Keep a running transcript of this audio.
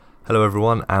Hello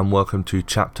everyone and welcome to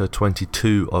chapter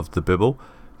 22 of the Bible.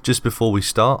 Just before we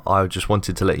start, I just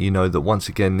wanted to let you know that once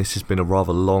again this has been a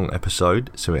rather long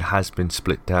episode, so it has been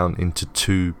split down into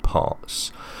two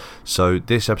parts. So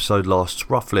this episode lasts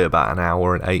roughly about an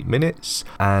hour and 8 minutes,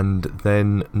 and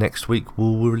then next week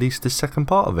we'll release the second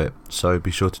part of it. So be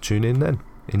sure to tune in then.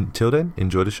 Until then,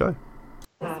 enjoy the show.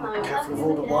 Careful with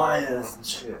all the wires and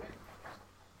shit.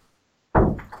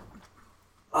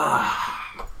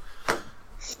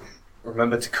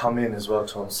 Remember to come in as well,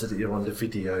 Tom, so that you're on the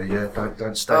video, yeah?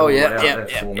 Don't stay all the way out there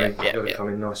for me. You've got to come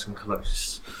in nice and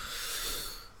close.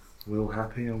 We all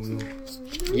happy? Are we all...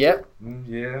 Yep.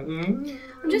 Yeah.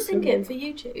 I'm just thinking, for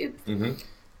YouTube,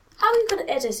 how are you going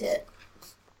to edit it?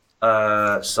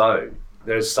 So,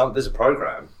 there's a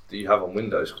program that you have on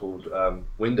Windows called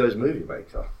Windows Movie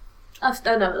Maker. I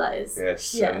don't know what that is.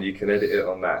 Yes, Yeah. and you can edit it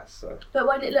on that. So. But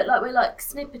won't it look like we're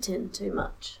snippeting too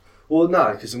much? Well,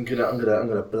 no, because I'm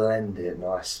gonna blend it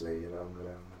nicely. You know, I'm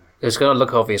gonna. It's going to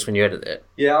look obvious when you edit it.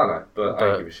 Yeah, I know, but I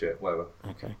don't give a shit. Whatever.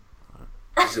 Okay.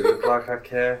 Does it look like I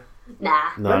care? Nah.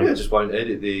 No. Maybe I just won't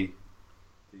edit the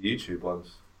YouTube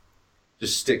ones.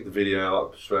 Just stick the video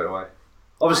up straight away.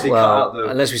 Obviously, cut out the.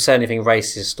 Unless we say anything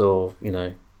racist or,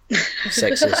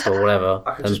 sexist or whatever.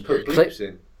 I can just put bleeps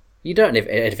in. You don't edit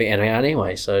anything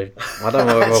anyway, so I don't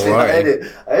know what we're worrying.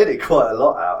 I edit quite a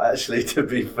lot out, actually, to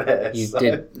be fair. You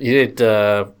did edit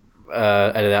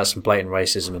out some blatant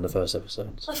racism in the first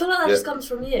episode. I feel like that just comes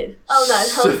from you. Oh no,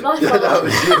 that was my fault. That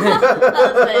was you.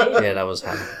 That was me. Yeah, that was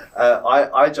Hannah.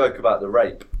 I joke about the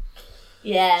rape.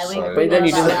 Yeah, we So- But then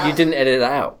you know about didn't edit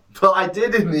that out. But I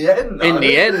did in the end, though. In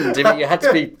the end, you had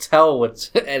to be told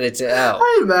to edit it out.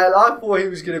 Hey, man, I thought he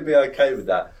was going to be okay with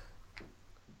that.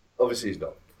 Obviously, he's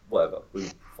not. Whatever. We're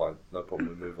fine. No problem.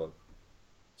 We move on.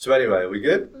 So anyway, are we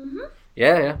good?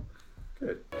 Yeah.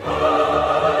 Good.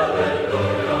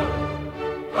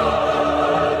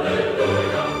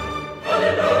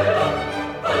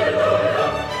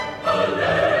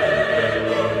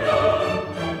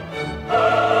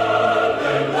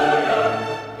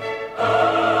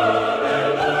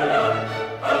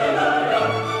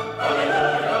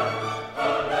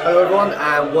 Hello everyone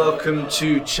and welcome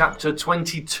to chapter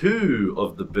 22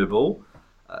 of the Bible.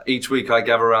 Each week I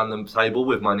gather around the table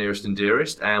with my nearest and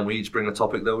dearest and we each bring a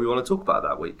topic that we want to talk about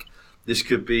that week. This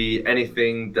could be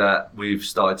anything that we've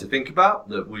started to think about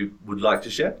that we would like to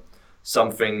share,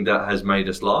 something that has made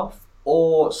us laugh,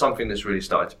 or something that's really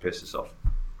started to piss us off.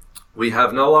 We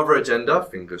have no other agenda,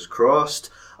 fingers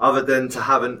crossed, other than to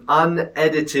have an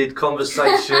unedited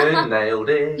conversation. Nailed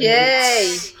it.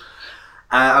 Yay!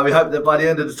 And we hope that by the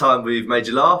end of the time we've made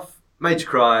you laugh, made you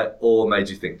cry, or made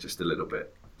you think just a little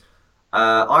bit.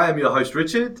 I am your host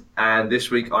Richard, and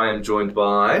this week I am joined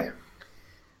by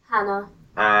Hannah.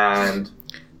 and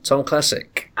Tom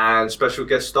Classic. special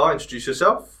guest star. Introduce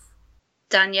yourself.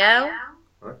 Danielle,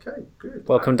 Okay, good.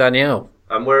 Welcome, Danielle.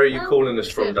 And where are you calling us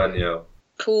from, Danielle?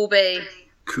 Corby.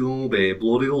 Cool, babe.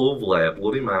 Bloody lovely,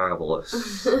 bloody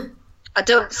marvellous. I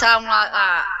don't sound like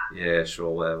that. Yeah, sure,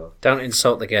 whatever. Don't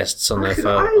insult the guests on their,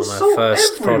 I on their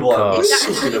first everyone. What are you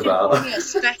podcast. talking about? I'm a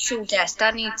special guest.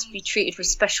 I need to be treated with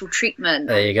special treatment.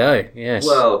 There you go. Yes.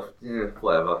 Well, yeah,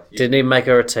 whatever. Didn't even make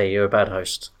her a tea. You're a bad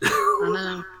host.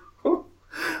 I know.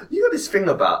 You got this thing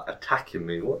about attacking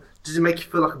me. What does it make you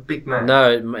feel like a big man?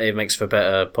 No, it makes for a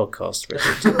better podcast,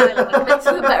 Richard. Makes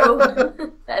for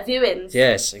better viewings.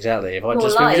 Yes, exactly. If we More were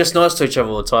life. just nice to each other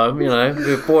all the time, it'd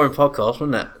be a boring podcast,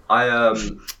 wouldn't it?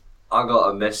 I got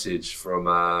a message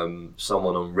from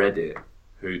someone on Reddit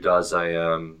who does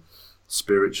a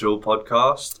spiritual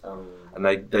podcast, and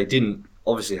they didn't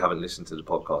obviously haven't listened to the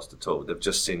podcast at all. They've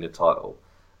just seen the title,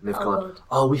 and they've gone, God.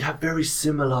 "Oh, we have very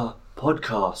similar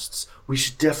podcasts. We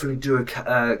should definitely do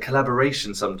a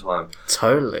collaboration sometime."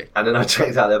 Totally. And then I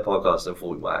checked out their podcast and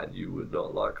thought, man, you would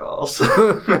not like ours.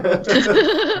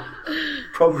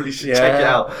 Probably should check it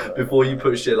out before you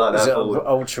put shit like Is that it forward.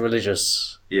 ultra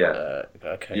religious? Yeah.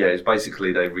 Okay. Yeah, it's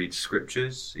basically they read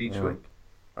scriptures each week.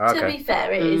 To Okay. be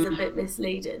fair, it is a bit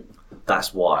misleading.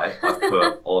 That's why I've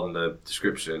put on the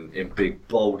description in big,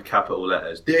 bold capital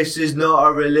letters, this is not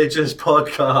a religious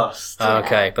podcast.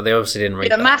 Okay, but they obviously didn't read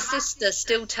Yeah, that. my sister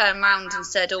still turned round and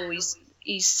said, "Oh,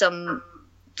 he's some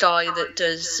guy that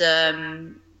does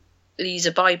he's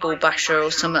a Bible basher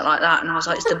or something like that." And I was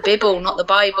like, "It's the Bible, not the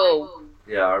Bible."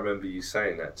 Yeah, I remember you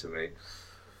saying that to me.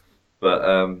 But,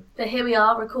 But here we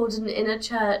are, recording in a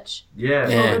church. yeah,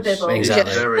 Yeah, the Bible.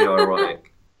 exactly. It's very ironic.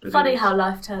 But Funny it is. how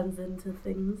life turns into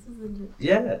things, isn't it?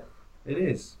 Yeah, it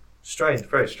is. Strange,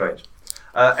 very strange.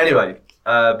 Anyway,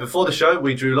 before the show,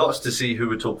 we drew lots to see who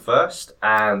would talk first.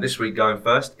 And this week going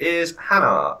first is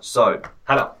Hannah. So,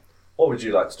 Hannah, what would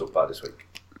you like to talk about this week?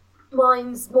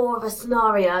 Mine's more of a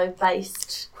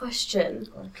scenario-based question.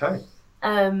 Okay.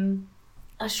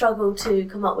 I struggle to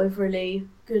come up with really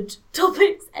good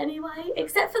topics anyway,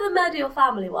 except for the Murder Your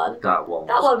Family one. That one.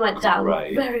 That one went down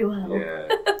great. very well. Yeah,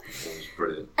 that was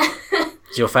brilliant.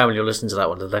 Does your family will listen to that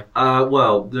one, did they?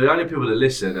 Well, the only people that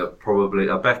listen are probably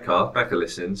Becca. Becca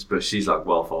listens, but she's like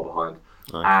well far behind.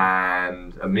 Okay.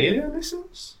 And Amelia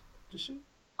listens. Does she?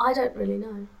 I don't really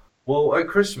know. Well, at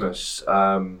Christmas.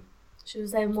 She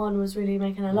was saying one was really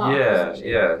making her laugh. Yeah, wasn't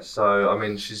she? yeah. So I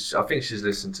mean, I think she's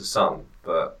listened to some,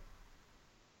 but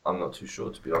I'm not too sure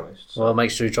to be honest. Well,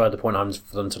 make sure you drive the point home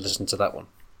for them to listen to that one.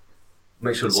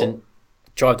 Make sure what?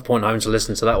 Drive the point home to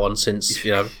listen to that one, since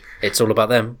it's all about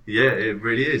them. Yeah, it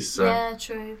really is. So. Yeah,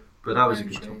 true. But that was a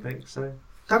Very good true. topic. So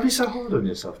don't be so hard on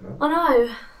yourself now. I know,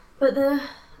 but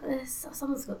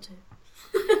someone's got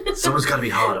to. Someone's got to be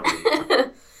hard on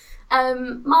you.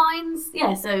 Mine's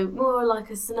so more like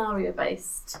a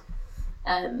scenario-based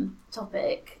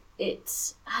topic. I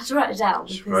had to write it down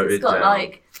Just because wrote it's it got down.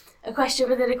 like a question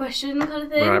within a question kind of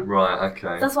thing. Right. Right.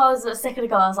 Okay. That's why I was a second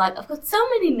ago. I was like, I've got so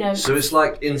many notes. So it's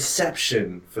like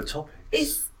Inception for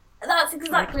topics. That's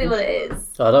exactly what it is.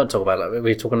 So I don't talk about that. Are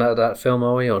we talking about that film,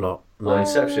 are we, or not? No.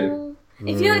 Inception.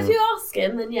 If you're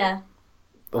asking, then yeah.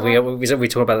 Are we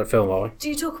talking about that film, are we? Do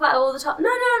you talk about it all the time? No,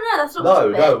 that's not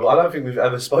No, the topic. no, I don't think we've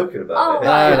ever spoken about Oh, it.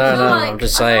 right. No, I feel I'm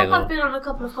just I saying. feel like I've been on a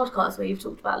couple of podcasts where you've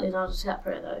talked about Leonardo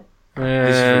DiCaprio, though.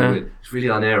 This is really weird. It's really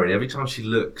unerring. Every time she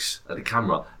looks at the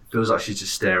camera, it feels like she's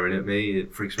just staring at me.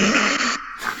 It freaks me out.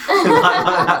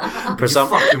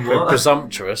 Fucking what?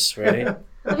 Presumptuous, really.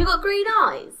 Have you got green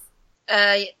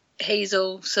eyes?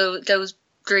 Hazel, so it goes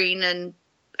green and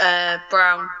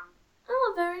brown,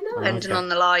 Oh, very nice. depending on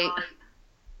the light.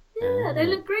 Yeah, they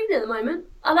look green at the moment.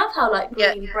 I love how like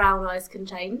green, brown eyes can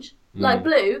change. Like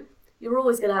blue, you're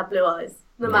always going to have blue eyes,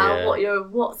 no matter Yeah.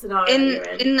 what scenario you're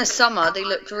in. In the summer, they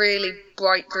look really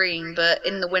bright green, but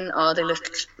in the winter, they look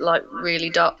like really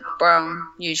dark brown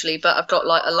usually. But I've got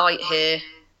like a light here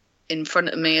in front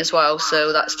of me as well,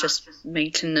 so that's just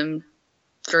making them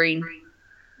green.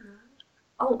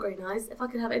 I want green eyes. If I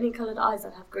could have any coloured eyes,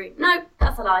 I'd have green. No,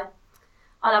 that's a lie.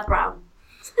 I'd have brown.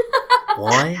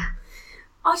 Why?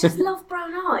 I just love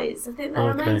brown eyes. I think they're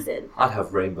Okay. amazing. I'd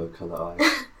have rainbow colour eyes.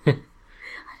 I'd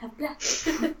have black.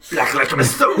 Black like a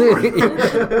stone.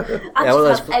 I'd well,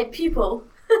 just have a pupil.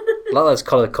 Like those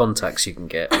coloured contacts you can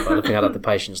get, but I don't think I'd have the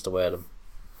patience to wear them.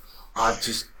 I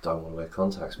just don't want to wear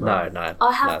contacts, No, man. no.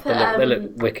 I have no, they put,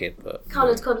 look wicked, but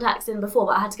Coloured contacts in before,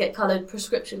 but I had to get coloured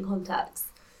prescription contacts,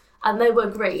 and they were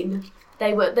green.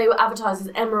 They were advertised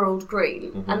as emerald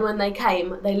green, and when they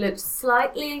came, they looked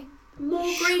slightly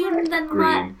more green than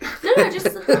Green. No,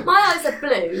 just my eyes are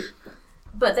blue,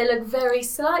 but they look very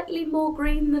slightly more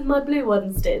green than my blue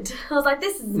ones did. I was like,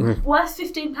 this is the worst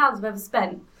 £15 I've ever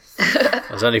spent. it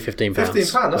was only £15. £15,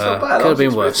 that's not bad. Could have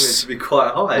been I was expecting it worse. to be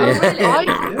quite high. Oh,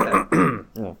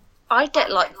 really? Yeah. I get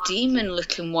like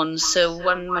demon-looking ones, so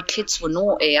when my kids were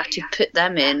naughty, I could put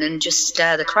them in and just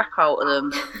stare the crap out of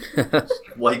them.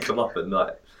 Wake them up at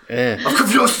night. Yeah. I've come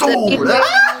for your soul! At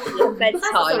bedtime,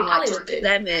 what I Hollywood just do. put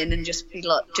them in and just be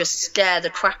like, just stare the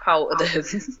crap out of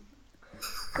them.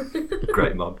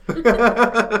 Great mum.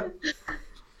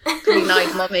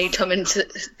 Green-eyed mummy coming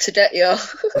to get you.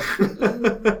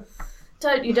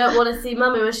 You don't want to see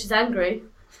mummy when she's angry.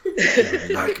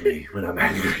 Like me when I'm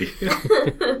angry.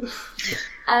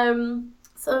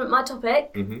 So my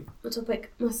topic,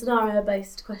 Mm-hmm. my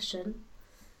scenario-based question.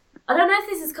 I don't know if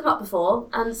this has come up before,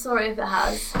 and sorry if it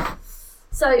has.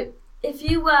 So, if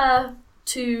you were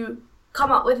to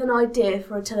come up with an idea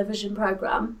for a television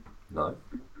programme, No.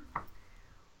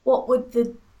 what would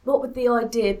the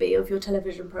idea be of your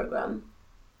television programme?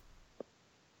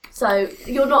 So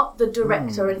you're not the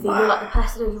director or anything, you're like the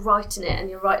person who's writing it and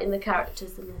you're writing the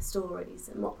characters and their stories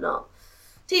and whatnot.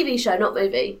 TV show, not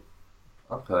movie.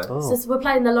 Okay. Oh. So we're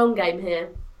playing the long game here.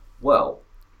 Well,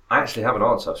 I actually have an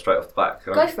answer straight off the bat.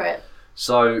 Can I? Go for it.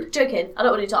 So, Joking, I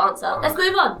don't want you to answer. Let's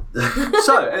move on.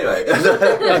 anyway.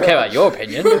 I don't care about your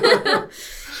opinion.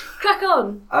 Crack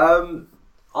on.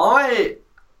 I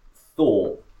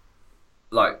thought,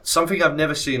 like, something I've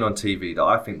never seen on TV that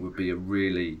I think would be a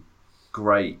really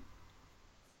great,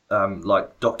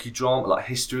 like, docudrama, like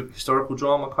historical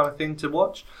drama kind of thing to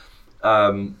watch,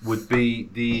 would be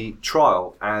the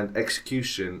trial and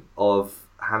execution of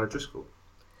Hannah Driscoll.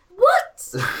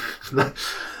 What?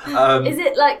 Is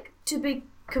it like to be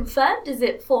confirmed? Is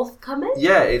it forthcoming?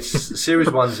 Yeah, it's series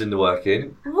 1's in the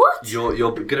working. What? You're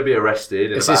going to be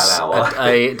arrested in Is about this an hour.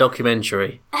 a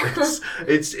documentary?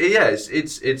 it's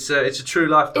a true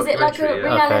life Is it like documentary. a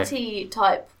reality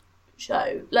type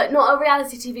show? Like not a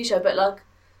reality TV show, but like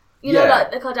You know,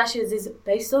 like the Kardashians is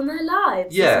based on their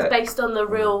lives. Yeah. This is based on the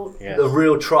real... Yeah. The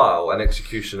real trial and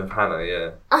execution of Hannah,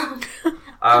 yeah. Can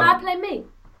I play me?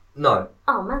 No.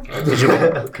 Oh, man.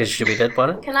 Because she'll be dead by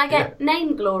then. Can I get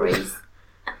name glories?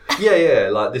 Yeah,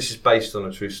 like this is based on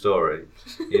a true story.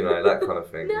 You know, that kind of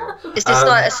thing. No. Is this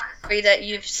like a story that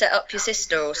you've set up your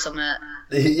sister or something?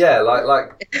 Yeah, like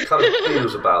kind of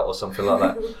feels about or something like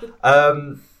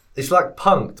that. It's like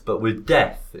Punk'd, but with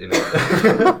death in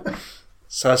it.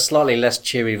 So a slightly less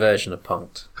cheery version of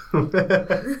Punk'd.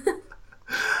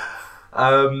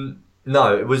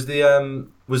 No, it was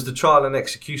the trial and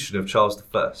execution of Charles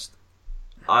I.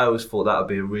 I always thought that would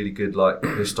be a really good like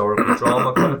historical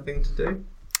drama kind of thing to do.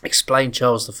 Explain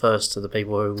Charles I to the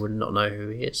people who would not know who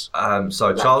he is. So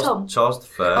Like Tom. Charles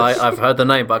I. I've heard the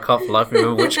name, but I can't for life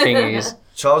remember which king he is.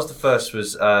 Charles I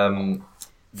was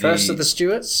First of the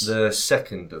Stuarts? the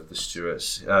second of the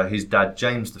Stuarts. His dad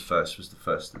James I was the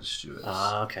first of the Stuarts.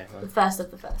 Ah, okay. The first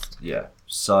of the first. Yeah.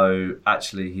 So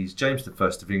actually, he's James I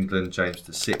of England, James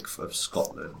VI of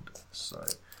Scotland. So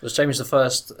Was James I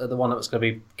the one that was going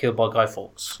to be killed by Guy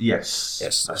Fawkes? yes,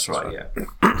 Yes, that's that's right. right.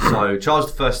 Yeah. So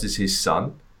Charles I is his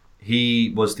son.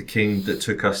 He was the king that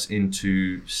took us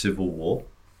into civil war.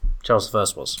 Charles I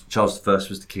was. Charles I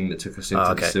was the king that took us into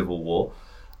okay. the civil war.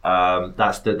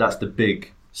 That's the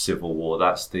big civil war.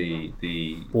 That's the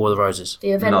War of the Roses.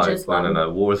 The Avengers one.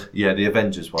 no war. Yeah, the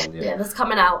Avengers one. Yeah, that's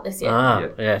coming out this year. Ah, Yeah.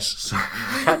 yes.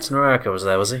 Captain America was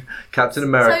there, was he? Captain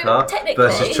America So, technically-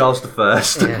 versus Charles I.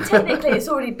 Technically, it's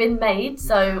already been made,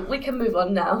 so we can move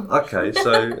on now. Okay,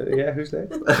 so yeah, who's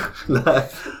next?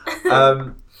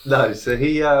 No, so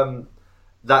he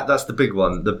that's the big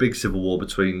one, the big civil war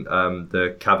between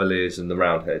the Cavaliers and the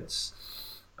Roundheads.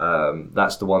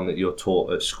 That's the one that you're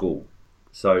taught at school.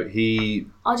 So he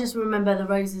I just remember the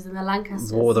Roses and the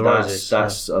Lancasters. War of the Roses.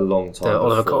 that's a long time. The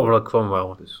before. Oliver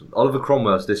Cromwell. Oliver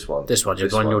Cromwell's this one. This one, the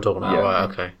one you're talking about. Yeah. Right,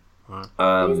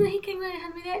 okay. Isn't he King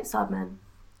Henry VIII side man?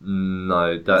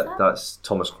 No, that? that's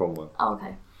Thomas Cromwell. Oh,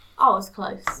 okay. I was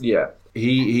close. Yeah,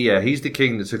 he's the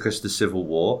king that took us to civil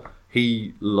war.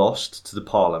 He lost to the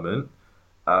Parliament.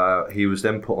 He was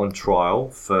then put on trial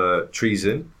for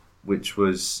treason, which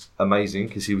was amazing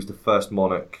because he was the first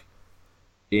monarch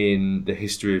in the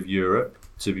history of Europe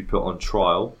to be put on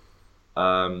trial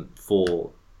for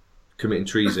committing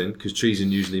treason, because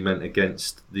treason usually meant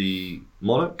against the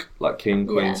monarch, like king,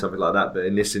 queen, Yeah. something like that. But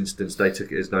in this instance, they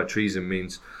took it as no, treason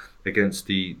means against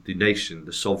the nation,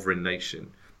 the sovereign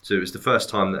nation. So it was the first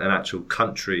time that an actual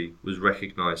country was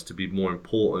recognised to be more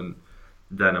important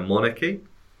than a monarchy.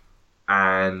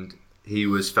 And he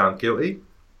was found guilty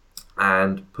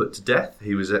and put to death.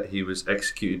 He was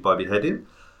executed by beheading.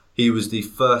 He was the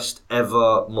first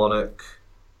ever monarch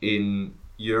in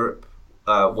Europe.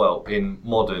 In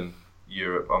modern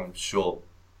Europe, I'm sure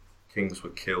kings were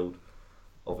killed,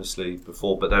 obviously,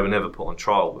 before, but they were never put on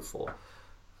trial before.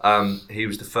 He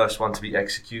was the first one to be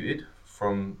executed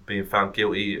from being found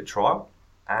guilty at trial.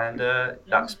 And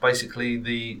that's basically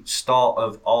the start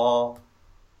of our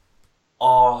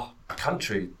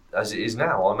country as it is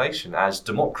now, our nation, as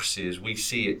democracy as we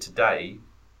see it today,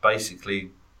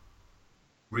 basically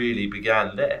really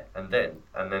began there and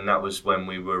then that was when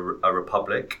we were a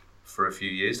republic for a few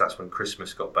years. That's when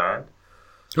Christmas got banned.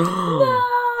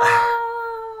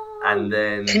 And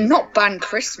then Cannot ban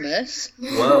Christmas.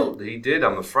 well, he did,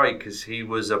 I'm afraid, because he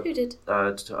was Who did?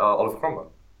 Oliver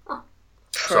Cromwell.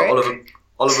 So Prick.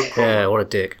 Oliver Cromwell. Yeah, what a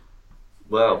dick.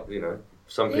 Well, you know,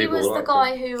 some He people was the liked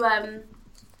guy him. who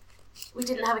we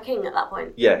didn't have a king at that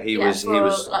point. Yeah, he was for,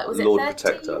 like, was it Lord 30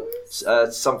 Protector,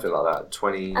 years? something like that.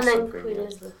 20 And then something. Queen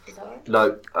Elizabeth, is that right?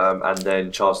 No, and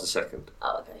then Charles II.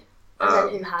 Oh, okay. And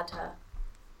then who had her?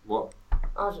 What?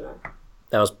 I don't know.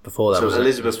 That was before that. So was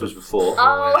Elizabeth was before,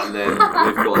 Oh. and then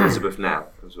we've got Elizabeth now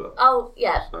as well. Oh,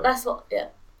 yeah, So- that's what, yeah.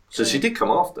 So she did come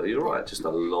after. You're right, just a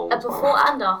long time. Before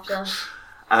and after.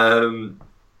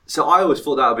 So I always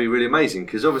thought that would be really amazing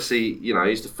because obviously, you know,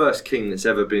 he's the first king that's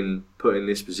ever been put in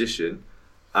this position.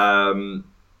 I'm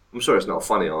sorry, it's not a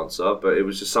funny answer, but it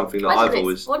was just something that I I've didn't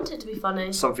always wanted to be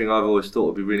funny. something I've always thought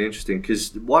would be really interesting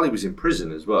because while he was in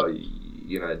prison as well,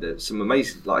 you know, there's some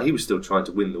amazing, like he was still trying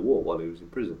to win the war while he was in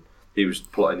prison. He was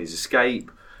plotting his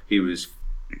escape. He was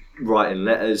writing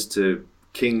letters to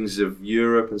kings of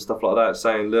Europe and stuff like that,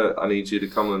 saying, "Look, I need you to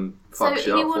come and So fuck shit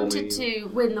he up for me." wanted to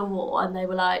win the war, and they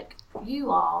were like,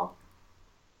 "You are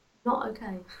not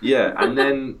okay." Yeah, and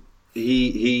then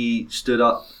he stood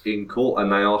up in court, and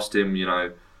they asked him, you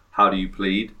know, how do you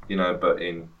plead? You know, but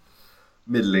in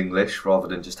Middle English rather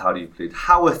than just how do you plead.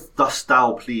 How dost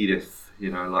thou pleadeth?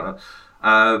 You know, like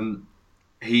that.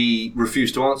 he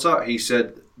refused to answer. He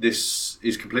said, "This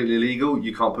is completely illegal.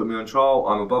 You can't put me on trial.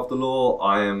 I'm above the law.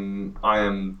 I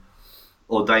am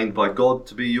ordained by God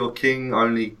to be your king.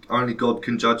 Only God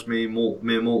can judge me.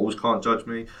 Mere mortals can't judge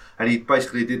me." And he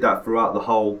basically did that throughout the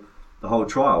whole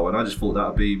trial. And I just thought that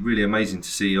would be really amazing to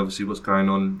see, obviously, what's going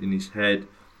on in his head.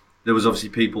 There was obviously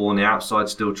people on the outside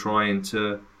still trying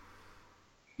to,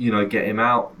 get him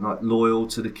out, like loyal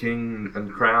to the king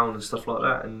and crown and stuff like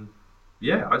that. And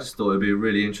yeah, I just thought it'd be a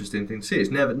really interesting thing to see. It's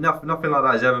nothing like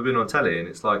that has ever been on telly, and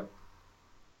it's like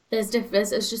There's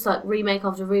difference. It's just like remake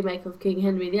after remake of King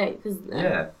Henry VIII, isn't there?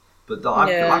 yeah. But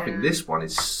I think this one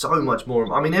is so much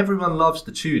more. I mean, everyone loves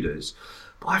the Tudors,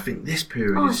 but I think this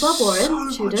period Oh, is it's well boring.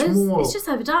 so much Tudors. more. It's just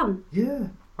overdone. Yeah,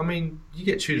 I mean, you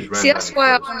get Tudors around. See, that's why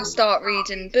I want to start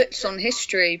reading books on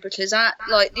history, because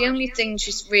the only things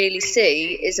you really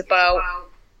see is about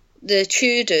the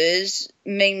Tudors,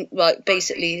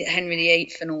 basically Henry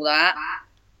VIII and all that,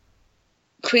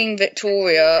 Queen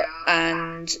Victoria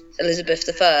and Elizabeth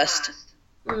I.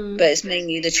 But it's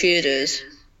mainly the Tudors.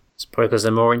 It's probably because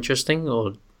they're more interesting,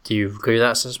 or do you agree with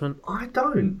that assessment? I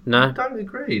don't. No? I don't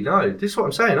agree. No, this is what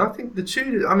I'm saying. I think the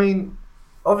Tudors. I mean,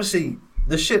 obviously,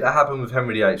 the shit that happened with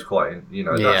Henry VIII is quite,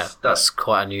 that's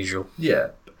quite unusual. yeah.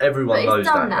 Everyone But it's knows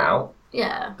done that now.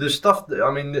 Yeah. The stuff that,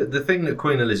 I mean, the thing that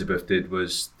Queen Elizabeth did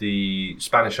was the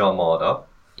Spanish Armada.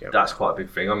 Yep. That's quite a big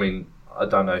thing. I mean, I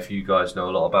don't know if you guys know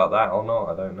a lot about that or not.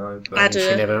 I don't know. But I do.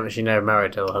 She never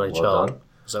married or had a Well child. done.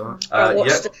 Is that right? I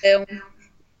watched the film.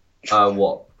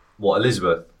 What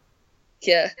Elizabeth?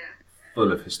 Yeah.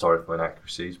 Full of historical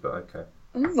inaccuracies, but okay.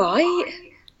 All right.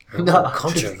 No.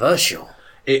 Controversial.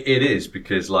 It is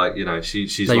because, she's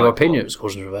No, like, your opinion was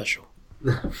controversial.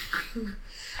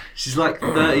 She's like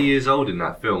 30 years old in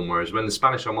that film, whereas when the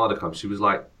Spanish Armada comes, she was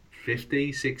like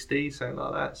 50, 60, something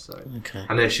like that. So, Okay.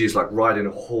 and there she is, like riding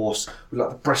a horse with like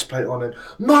the breastplate on, and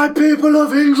 "My people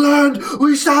of England,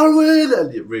 we shall win!"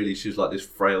 And she was like this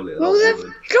frail little Well, old they've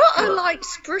woman. got to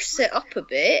spruce it up a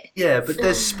bit. Yeah, but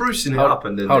there's sprucing it Hold- up,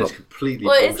 and then hold there's on. completely.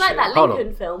 Well, it's like bullshit. that Hold on.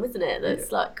 Lincoln film, isn't it?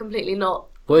 That's like completely not.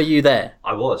 Were you there?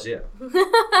 I was, yeah.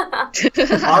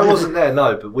 I wasn't there,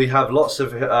 no, but we have lots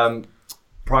of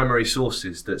primary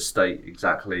sources that state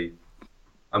exactly,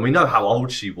 and we know how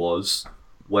old she was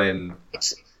when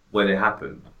it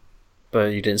happened.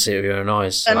 But you didn't see it with your own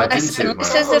eyes. I didn't see it with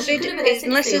Unless my there's a eyes. video,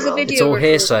 unless there's a video. It's all recording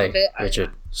hearsay, of it.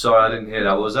 Richard. Sorry, I didn't hear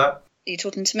that. What was that? Are you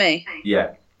talking to me?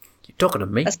 Yeah. You're talking to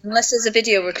me. Unless there's a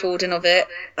video recording of it,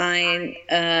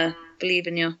 I believe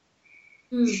in you.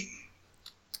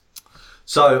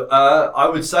 So I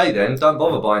would say then, don't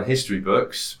bother buying history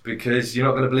books because you're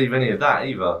not going to believe any of that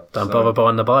either. Don't bother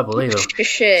buying the Bible either.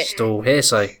 Shit. It's all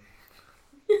hearsay.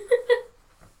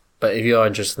 But if you are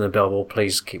interested in the Bible,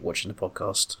 please keep watching the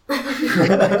podcast.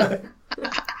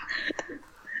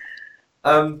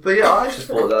 But yeah, I just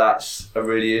thought that that's a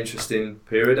really interesting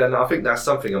period, and I think that's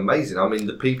something amazing. I mean,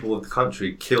 the people of the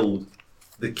country killed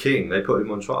the king; they put him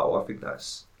on trial. I think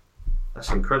that's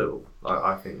incredible.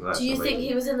 I think that's. Do you amazing. think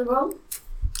he was in the wrong?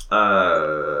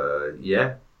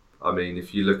 Yeah. I mean,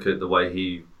 if you look at the way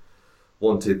he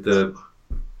wanted the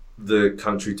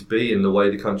country to be and the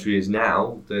way the country is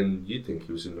now, then you'd think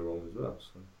he was in the wrong as well.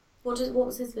 So. What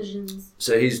was his visions?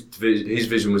 So his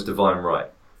vision was divine right.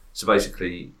 So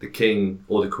basically, the king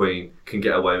or the queen can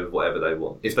get away with whatever they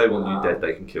want. If they want you dead,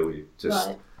 they can kill you. Just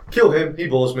Right. kill him. He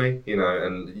bores me,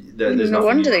 and there's No nothing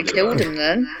wonder you they can do killed about it. him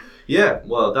then. Yeah,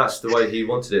 well, that's the way he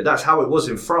wanted it. That's how it was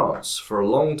in France for a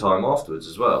long time afterwards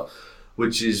as well,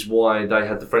 which is why they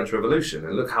had the French Revolution.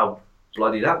 And look how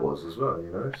bloody that was as well,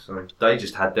 So they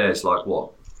just had theirs like,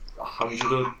 what,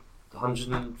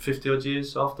 150 odd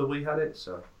years after we had it,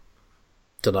 so...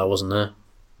 Don't know, I wasn't there.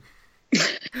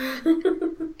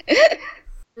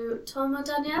 Tom or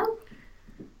Danielle?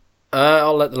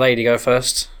 I'll let the lady go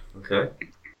first. Okay.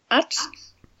 I'd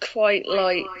quite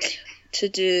like to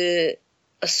do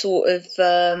a sort of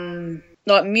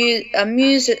a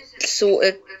music sort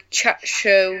of chat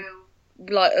show,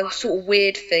 like a sort of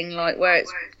weird thing, like where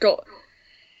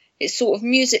it's sort of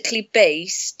musically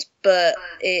based, but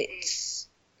it's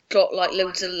got like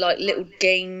loads of like little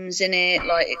games in it,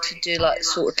 like it could do like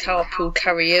sort of carpool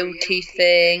karaoke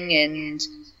thing, and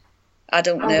I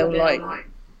don't know, like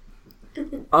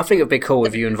I think it'd be cool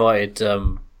if you invited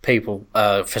people,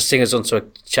 for singers onto a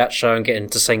chat show and getting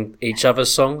to sing each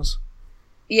other's songs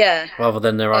yeah. rather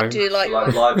than their Like own. do like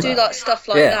live do band. like stuff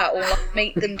like Yeah. that, or like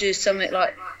make them do something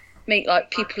like make like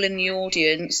people in the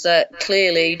audience that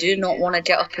clearly do not want to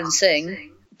get up and sing.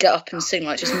 Like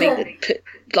just make them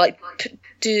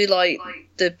do like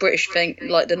the British thing,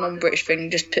 like the non-British thing,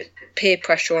 just put peer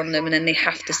pressure on them, and then they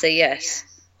have to say yes.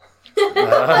 Okay, in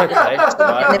the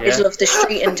right, middle of the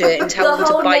street and do it and tell The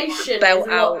them whole to nation belt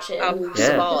is out watching. I will Yeah.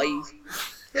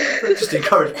 survive. Just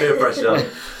encourage peer pressure.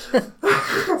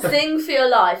 Sing for your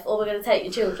life, or we're going to take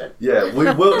your children. Yeah, we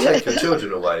will take your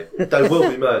children away. They will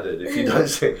be murdered if you don't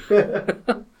sing.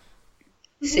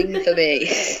 Sing for me.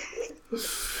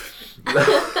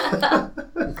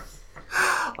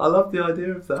 I love the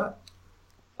idea of that.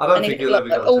 I don't think it'll ever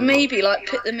go Or too maybe like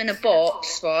put them in a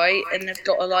box, right? And they've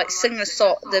got to like sing a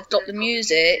song. They've got the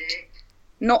music,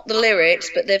 not the lyrics,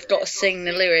 but they've got to sing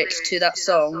the lyrics to that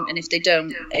song. And if they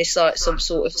don't, it's like some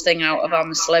sort of thing out of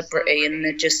I'm a Celebrity, and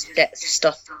they just get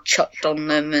stuff chucked on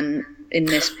them and in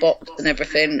this box and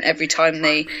everything every time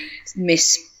they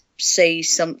say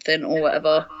something or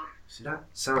whatever. See, that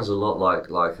sounds a lot like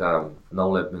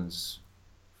Noel Edmonds'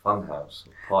 Funhouse.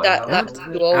 Party House. That's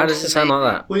How does it sound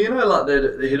like that? Well, you know,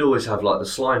 like he'd always have like the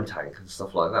slime tank and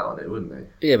stuff like that on it, wouldn't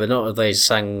he? Yeah, but not if they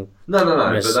sang.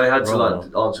 No. Miss But they had to Roll.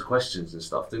 like answer questions and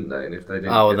stuff, didn't they? And if they didn't,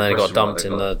 Oh, get and then a they got question right, dumped they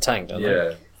in got- the tank, don't they? Yeah.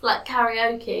 It's like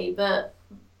karaoke, but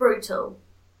brutal.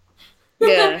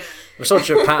 Yeah. I'm sure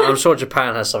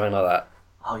Japan has something like that.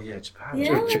 Oh yeah, Japan.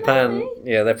 Yeah. Japan, maybe.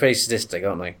 yeah, they're pretty sadistic,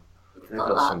 aren't they? They've Got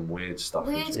got that some weird stuff.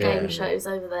 in Weird Japan. game shows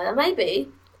over there. Maybe.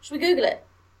 Should we Google it?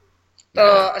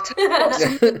 I tell you what,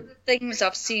 some of the things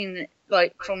I've seen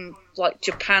like from like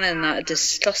Japan and that are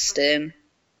disgusting.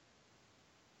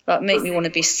 Like make me want to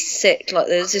be sick. Like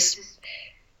there was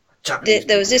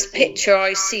this picture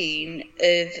I seen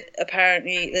of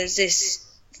apparently there's this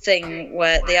thing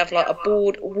where they have like a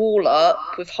board wall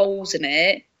up with holes in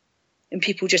it, and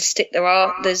people just stick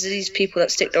their there's these people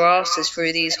that stick their asses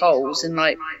through these holes, and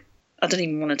like I don't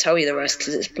even want to tell you the rest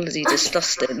because it's bloody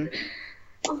disgusting.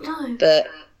 Oh no. But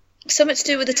something to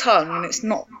do with the tongue, and it's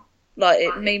not like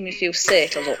it made me feel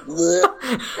sick. I was like, "Bleh."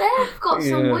 They've got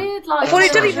some Yeah. weird like. I don't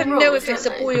social even know rules, if it's a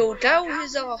don't they? boy or girl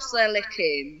whose arse they're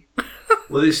licking.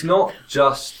 Well, it's not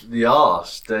just the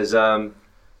arse. There's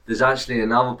actually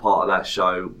another part of that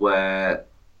show where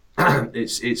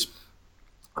it's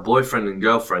a boyfriend and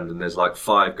girlfriend, and there's like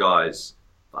five guys,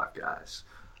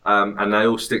 and they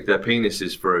all stick their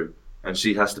penises through, and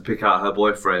she has to pick out her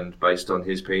boyfriend based on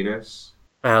his penis.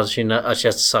 How does she know? Oh, she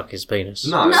has to suck his penis.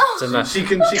 No, So no. she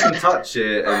can touch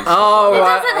it. And Oh, It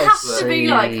right. doesn't I have to be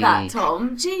see. like that,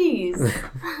 Tom. Jeez.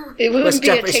 It wouldn't It's be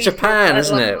a Jap- it's case Japan, of,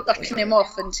 isn't like, it? Sucking him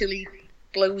off until he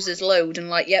blows his load, and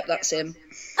like, yep, that's him.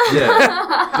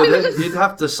 Yeah, but then you'd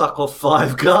have to suck off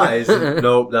five guys. And,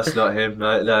 nope, that's not him.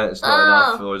 No, it's not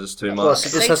enough, or it's too Well, much. so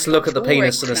just has to look at the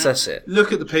penis and assess it.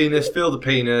 Look at the penis, feel the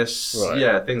penis, Right.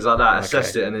 yeah, things like that.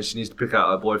 Assess Okay. it, and then she needs to pick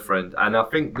out her boyfriend. And I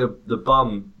think the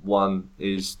bum one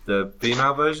is the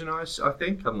female version. I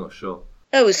think I'm not sure.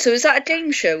 Oh, so is that a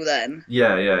game show then?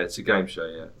 Yeah, it's a game show.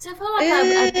 Yeah. So I feel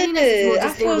like a penis is more I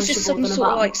thought it was just some distinguishable than a sort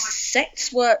of bum. like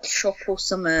sex workshop or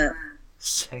something.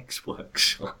 Sex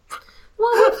workshop.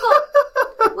 Well,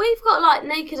 we've got like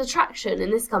Naked Attraction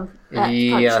in this country,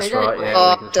 Yeah, that's don't right, we? yeah. Oh,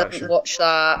 Naked I don't Attraction. watch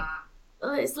that.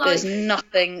 It's There's like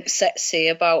nothing sexy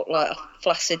about like a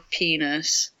flaccid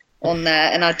penis on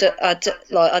there, and I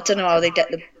don't know how they get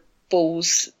the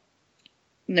balls,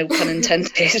 no pun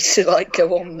intended, to like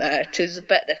go on there. Because I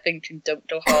bet they're thinking, don't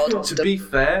go hard on To them. be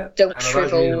fair, Don't and I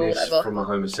shrivel don't or mean this whatever. from a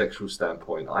homosexual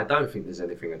standpoint, I don't think there's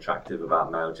anything attractive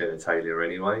about male genitalia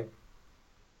anyway.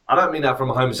 I don't mean that from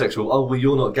a homosexual, oh, well,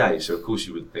 you're not gay, so of course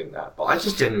you would think that. But I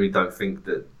just genuinely don't think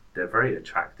that they're very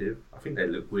attractive. I think they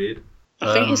look weird.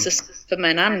 I think it's just for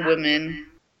men and women.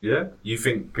 Yeah? You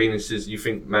think male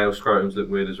scrotums look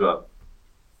weird as well?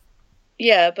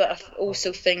 Yeah, but I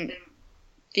also think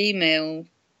female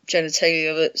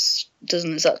genitalia that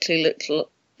doesn't exactly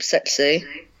look sexy.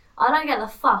 I don't get the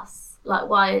fuss, like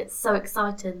why it's so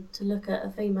exciting to look at a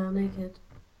female naked.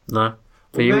 No.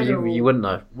 For Well, you wouldn't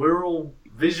know. We're all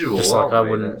visual, Just like aren't I we?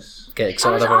 wouldn't That's- get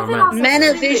excited I about a think man. that's Men a are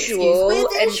stupid excuse. visual,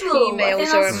 We're and visual. I females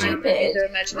think are that's stupid. their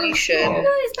imagination. No,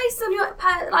 it's based on your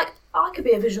like. I could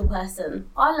be a visual person.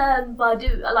 I learn by I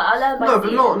learn by No, but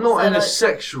seeing, not so, in a like,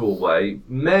 sexual way.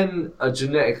 Men are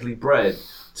genetically bred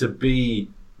to be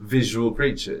visual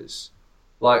creatures.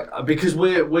 Like, because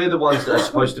we're the ones that are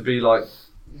supposed to be like,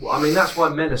 I mean, that's why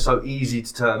men are so easy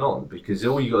to turn on, because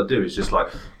all you got to do is just like,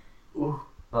 ooh,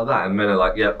 like that, and men are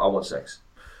like, yep, I want sex,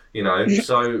 you know.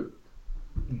 So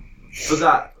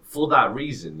for that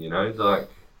reason, you know, like,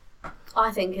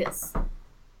 I think it's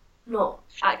not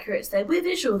accurate to say we're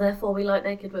visual, therefore we like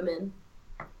naked women.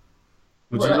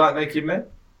 would Well, you like naked men?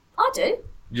 I do.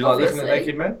 Do you like looking at Obviously.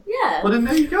 naked men? Yeah. Well, then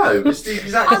there you go. It's the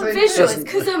exact I'm same visual. thing. It's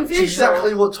because I'm It's visual.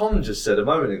 exactly what Tom just said a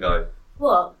moment ago.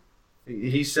 What?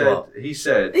 He said.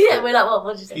 Yeah, we're like,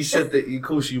 what did you say? He said that, of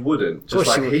course, you wouldn't. Just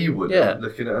like he wouldn't, yeah.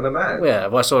 looking at a man. Yeah,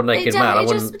 if I saw a naked man, I It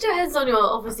wouldn't. just depends on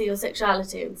your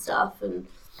sexuality and stuff, and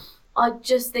I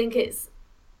just think it's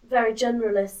very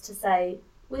generalist to say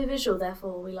we're visual,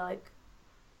 therefore we like.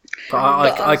 But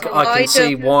I can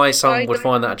see don't- why someone I would don't-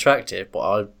 find that attractive, but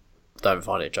I don't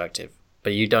find it attractive.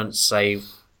 But you don't say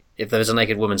if there was a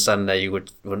naked woman standing there, you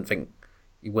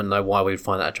wouldn't know why we'd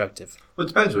find that attractive. Well, it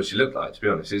depends what she looked like, to be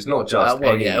honest. It's not just.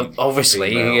 Well, any yeah,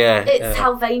 obviously, female. yeah. It's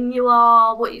how vain you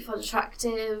are, what you find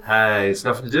attractive. Hey, it's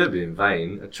nothing to do with being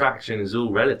vain. Attraction is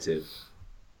all relative.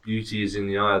 Beauty is in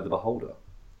the eye of the beholder.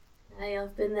 Hey,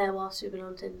 I've been there whilst you've been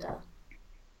on Tinder.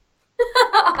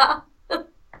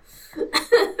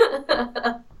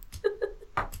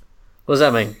 What does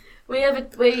that mean? We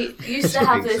used to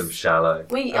have Some this. shallow.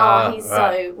 We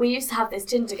used to have this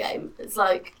Tinder game. It's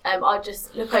like I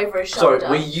just look over his shoulder.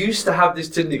 Sorry, we used to have this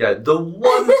Tinder game. The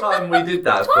one time we did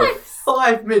that Twice. for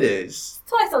 5 minutes.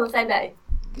 Twice on the same day.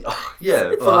 Yeah,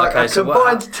 for Well, like okay, a so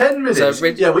combined 10 minutes. so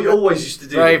Rich- yeah, we always used to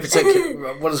do Very this.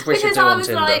 particular. What does Richard Because do I on was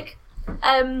Tinder? like,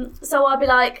 so I'd be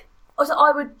like, so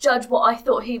I would judge what I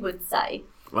thought he would say.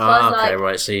 So I was okay, like,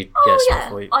 right. So you oh guessed yeah,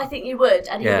 before you... I think you would,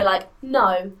 and he'd Yeah. be like,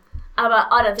 no. I'm like,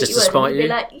 I don't think Just you to would. spite And he'd you?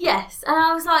 be like, yes. And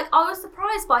I was like, I was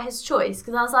surprised by his choice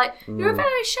because I was like, you're Mm. a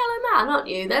very shallow man, aren't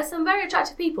you? There's some very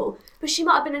attractive people, but she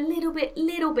might have been a little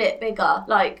bit bigger,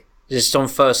 like. Just on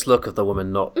first look of the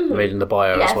woman, not reading the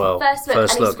bio Yeah, as well. first look, and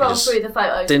he scrolled just through the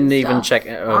photos. didn't and even stuff. check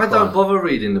it. I don't bother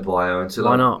reading the bio until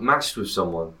Why I'm not? matched with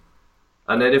someone.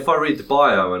 And then if I read the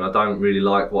bio and I don't really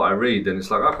like what I read, then it's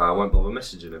like, okay, I won't bother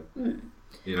messaging him.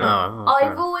 You know? Oh, fair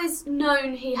I've always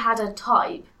known he had a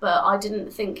type, but I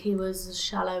didn't think he was as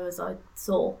shallow as I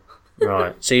saw.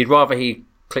 right. So you'd rather he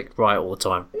clicked right all the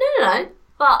time. No.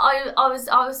 But I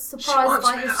was surprised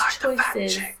by his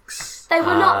choices. They were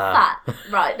not fat,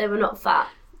 right? They were not fat,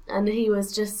 and he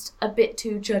was just a bit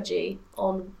too judgy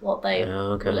on what they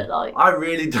okay. look like. I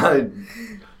really don't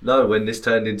know when this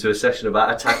turned into a session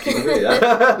about attacking me.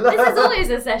 This is always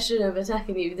a session of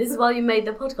attacking you. This is why you made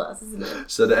the podcast, isn't it?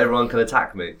 So that everyone can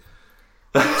attack me.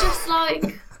 Just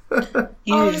like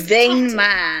You I was vain tatting.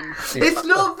 man. It's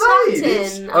not vain.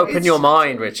 tatting. Open your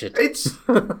mind, Richard.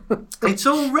 It's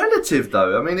all relative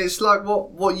though. I mean, it's like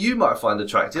what you might find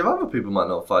attractive, other people might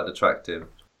not find attractive.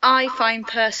 I find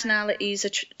personalities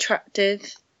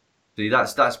attractive. See,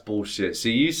 that's bullshit.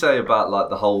 See, you say about like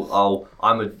the whole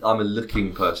I'm a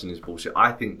looking person is bullshit.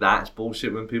 I think that's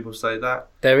bullshit when people say that.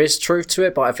 There is truth to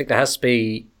it, but I think there has to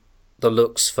be the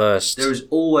looks first. There is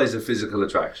always a physical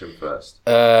attraction first.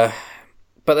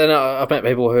 But then I've met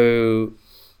people who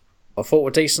I thought were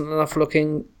decent enough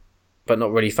looking, but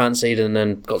not really fancied, and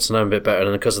then got to know them a bit better,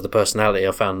 and because of the personality,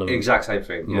 I found them Exact same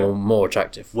thing. Yeah. more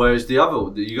attractive. Whereas you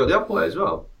got the other way as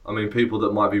well. I mean, people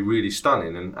that might be really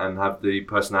stunning and have the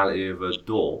personality of a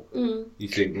door. You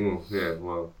think, yeah,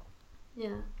 well. Yeah.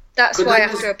 That's But why then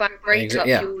after a bad breakup,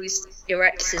 Yeah. you always think your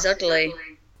ex is ugly.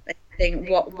 They think,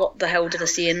 what the hell did I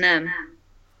see in them?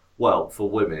 Well, for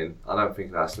women, I don't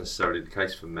think that's necessarily the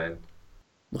case for men.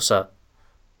 What's that?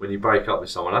 When you break up with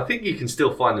someone, I think you can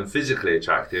still find them physically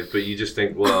attractive, but you just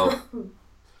think, well,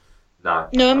 no.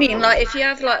 No, I mean, like, if you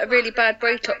have, like, a really bad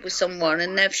breakup with someone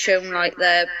and they've shown, like,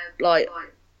 their, like,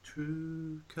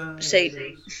 True colours.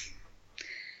 say,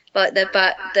 like, their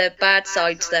bad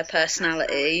side to their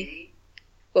personality,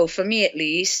 well, for me at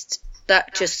least,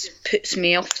 that just puts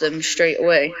me off them straight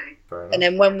away. Fair enough. And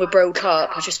then when we broke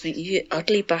up, I just think, you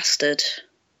ugly bastard.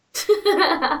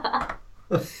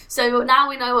 So now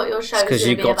we know what your show is Because going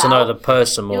you to be got about. to know the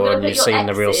person You're more gonna and put you've your seen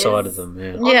the real exes side of them.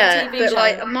 Yeah. on a Yeah, TV but show.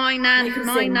 like my Make 'em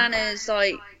sing. nana's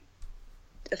like,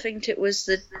 I think it was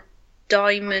the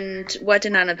diamond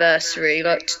wedding anniversary,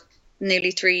 like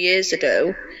nearly 3 years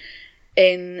ago.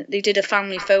 And they did a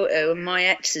family photo, and my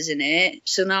ex is in it.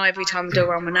 So now every time I go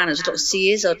around my nana's, I don't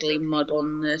see his ugly mud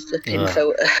on the flipping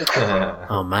photo.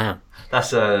 Oh man.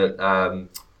 That's a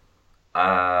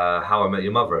How I Met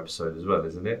Your Mother episode as well,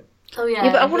 isn't it? Oh yeah.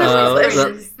 Yeah, but I wanna His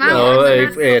see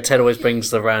exes. Ted always brings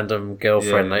the random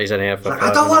girlfriend Yeah. that he's only had for Like, 5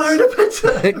 I don't want her in minutes.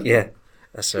 a picture. Yeah,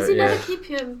 that's Does it. he never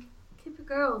Yeah, keep a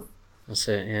girl? that's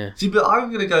it. Yeah. See, but I'm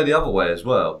going to go the other way as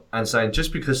well, and saying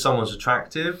just because someone's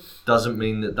attractive doesn't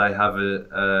mean that they have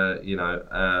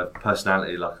a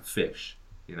personality like a fish.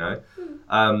 You know,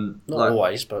 Not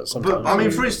always, but sometimes. But I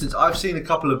mean, for instance, I've seen a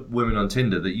couple of women on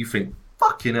Tinder that you think,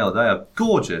 fucking hell, they are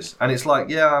gorgeous, and it's like,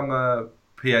 yeah, I'm a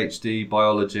PhD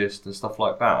biologist and stuff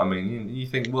like that. I mean, you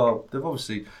think, well, they've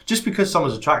obviously just because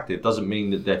someone's attractive doesn't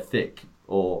mean that they're thick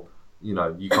or you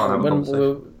can't have a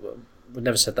conversation. We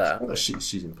never said that. Well,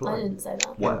 she's I implying. didn't say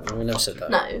that. Whatever. We never said that.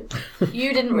 No,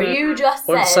 you didn't. You just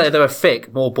I wouldn't say said. they were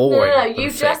thick, more boring. No, than you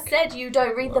thick. just said you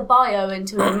don't read the bio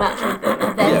until you match with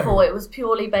them. Therefore, it was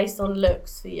purely based on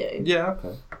looks for you. Yeah,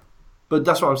 okay. But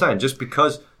that's what I'm saying. Just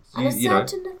because And a you know.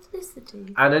 certain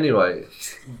ethnicity. And anyway,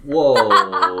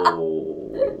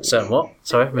 whoa, So what?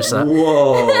 Sorry, missed that.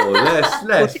 whoa. What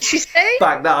Let's did she say?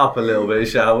 back that up a little bit,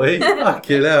 shall we?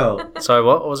 Fucking hell. Sorry,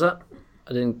 what was that?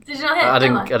 I didn't. Did you not hear? I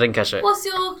didn't. Am I didn't catch it. What's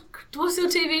your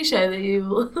TV show that you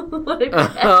want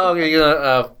to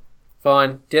Oh,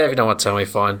 fine. Yeah, if you don't want to tell me,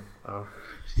 fine. Oh.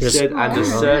 She said, and a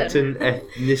certain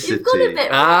ethnicity. You've got a bit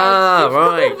Ah, You've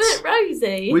got right. a bit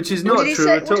rosy. Which is What not did he true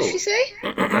say? at What all. did she say?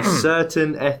 A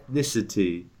certain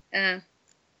ethnicity.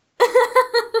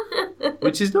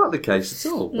 Which is not the case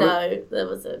at all. No, there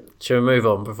wasn't. Should we move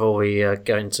on before we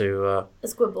go into A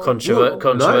squibble.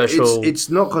 controversial? No, it's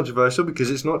not controversial because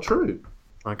it's not true.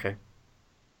 Okay.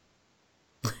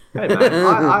 Hey man,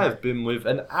 I have been with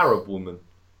an Arab woman.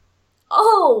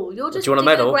 Oh, you're just Do you want a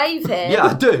digging medal? grave here. Yeah,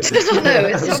 I do. I don't know.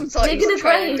 It sounds like Digging a he's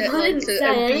trying grave. to I get didn't like say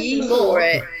a anything B more. for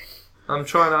it. I'm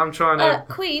trying to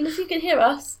Queen, if you can hear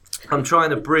us. I'm trying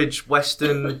to bridge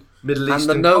Western Middle And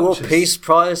Eastern the Nobel cultures. Peace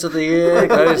Prize of the year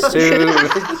goes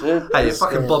to. Hey, if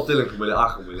fucking Bob Dylan can win it,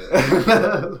 I can win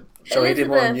it. So he did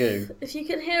more than Elizabeth, you. if you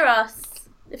can hear us,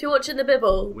 if you're watching the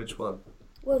Bibble, Which one?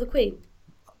 well, the Queen.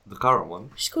 The current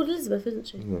one. She's called Elizabeth, isn't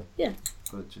she? Yeah. Yeah.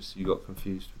 But just you got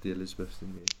confused with the Elizabeths,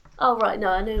 didn't you? Oh, right, no,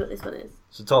 I know what this one is.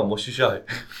 So Tom, what's your show?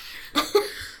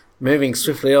 Moving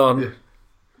swiftly on.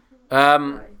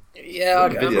 Yeah,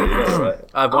 Video, yeah, right.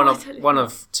 I have Oh, I totally one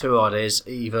of two ideas.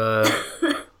 Either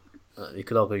you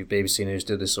could argue BBC News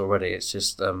do this already. It's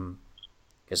just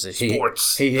because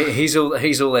Sports. he's all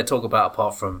they talk about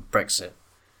apart from Brexit.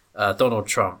 Donald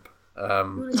Trump. You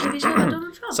want a TV show about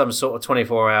Donald Trump? Some sort of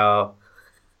 24-hour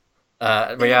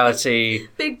reality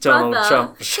Big Donald Brother.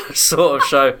 Trump sort of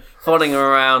show, following him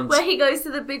around. Where he goes to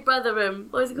the Big Brother room.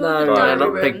 What is it called? No, The no, diary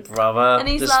not room. Big Brother. And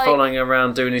he's Just like- following him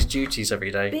around doing his duties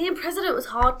every day. Being president was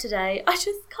hard today. I just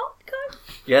can't go.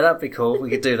 Yeah, that'd be cool. We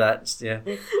could do that. Yeah,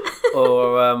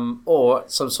 or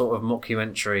some sort of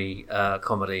mockumentary,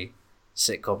 comedy,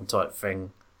 sitcom type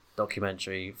thing,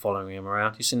 documentary following him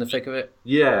around. You seen the thick of it?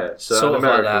 Yeah, so Sort an of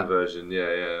like American that. version.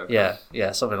 Yeah.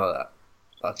 Yeah, something like that.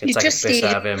 I could You take just a piss see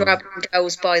out of him him. grabbing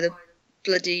girls by the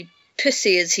bloody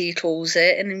pussy, as he calls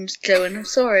it, and him going, "I'm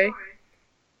sorry."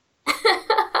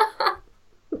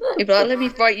 He'd be like, "Let me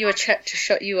write you a check to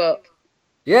shut you up."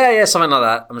 Yeah, something like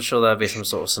that. I'm sure there'll be some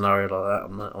sort of scenario like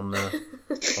that on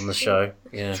the show.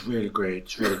 Yeah. It's really great.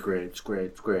 It's really great. It's great.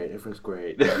 It's great. Everything's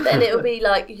great. Then it'll be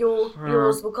like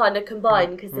yours will kind of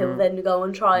combine because they'll then go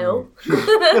on trial.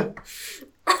 Mm.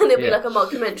 And it'll be Yeah. like a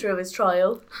mockumentary of his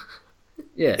trial.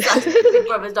 Yeah. Big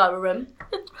Brother's diary room.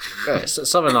 Yeah, so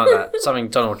something like that. Something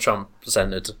Donald Trump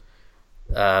centered.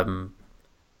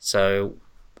 So,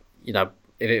 you know,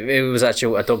 if it was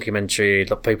actually a documentary,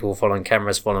 like people following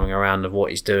cameras following around of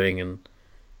what he's doing and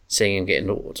seeing him get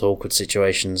into awkward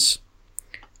situations,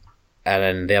 and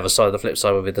then the other side, the flip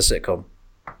side, would be the sitcom.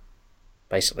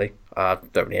 Basically, I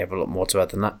don't really have a lot more to add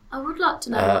than that. I would like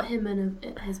to know what him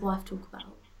and his wife talk about.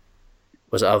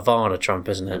 Was it Ivana Trump,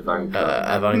 isn't it? Ivanka.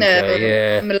 Ivanka, No,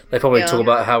 yeah. Melania. They probably talk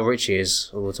about how rich he is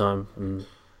all the time. And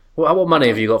what money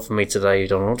have you got for me today,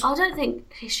 Donald? I don't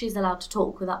think she's allowed to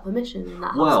talk without permission in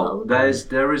that Well, household. there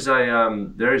is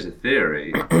a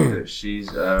theory that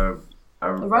she's a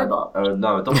robot?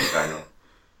 No, a doppelganger,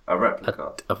 a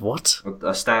replica, Of what?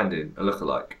 a stand-in, a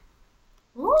lookalike.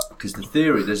 What? Because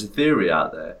there's a theory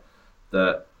out there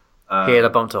that He had a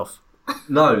bumped off.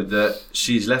 no, that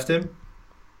she's left him,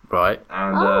 Right.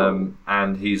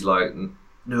 and he's like,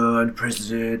 no, I'm the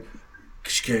president.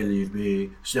 She can't leave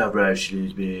me. It's not right. She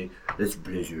leaves me. It's a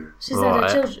pleasure. She's had Right.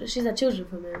 children. She's had children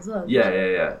from him as well.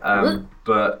 Yeah.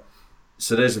 But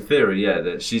so there's a theory,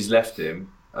 that she's left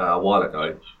him a while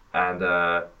ago,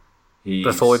 and he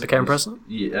Before he became president?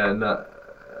 Yeah, no,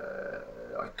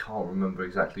 I can't remember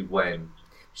exactly when.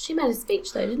 She made a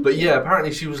speech though, didn't But she? yeah,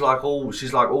 apparently she's like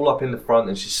all up in the front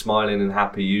and she's smiling and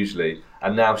happy usually,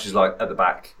 and now she's like at the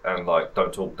back and like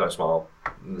don't talk, don't smile,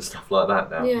 and stuff like that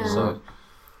now. Yeah. So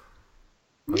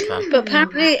Okay. But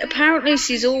apparently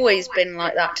she's always been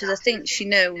like that, because I think she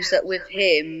knows that with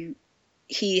him,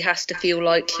 he has to feel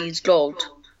like he's God,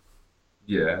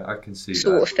 yeah, I can see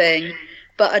sort that. of thing.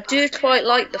 But I do quite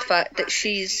like the fact that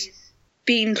she's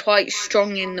been quite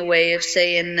strong in the way of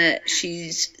saying that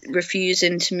she's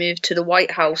refusing to move to the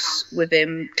White House with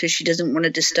him because she doesn't want to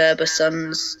disturb her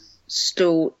son's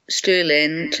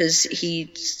schooling because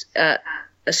he's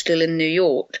still in New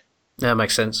York. Yeah,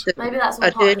 makes sense. Maybe that's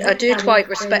what part of I it do can quite be.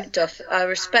 respect I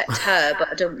respect her, but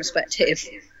I don't respect him.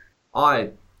 I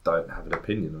don't have an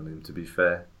opinion on him, to be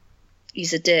fair.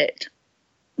 He's a dick.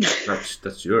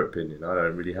 That's your opinion. I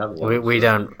don't really have one. We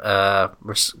don't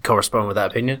correspond with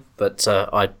that opinion, but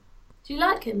Do you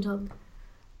like him, Tom?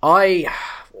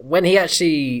 when he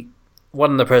actually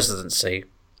won the presidency,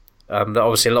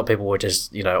 obviously a lot of people were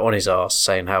just on his ass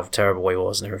saying how terrible he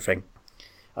was and everything,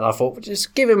 and I thought, well,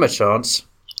 just give him a chance.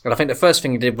 And I think the first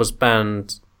thing he did was ban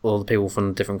all the people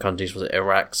from different countries. Was it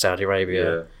Iraq, Saudi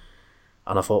Arabia? Yeah.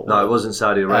 And I thought, No, it wasn't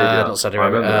Saudi Arabia. not Saudi I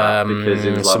remember that Arabia. because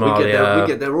it was like, Somalia. we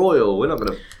get their oil. We're not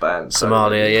going to ban Saudi Somalia.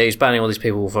 Arabia. Yeah, he's banning all these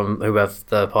people who have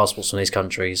the passports from these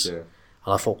countries. Yeah.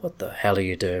 And I thought, what the hell are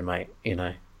you doing, mate?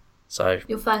 So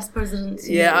Your first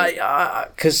presidency. yeah,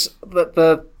 because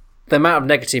the amount of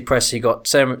negative press he got,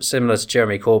 similar to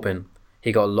Jeremy Corbyn,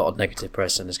 he got a lot of negative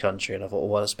press in this country, and I thought,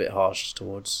 well, that's a bit harsh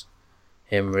towards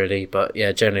him, really. But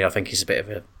yeah, generally, I think he's a bit of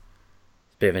an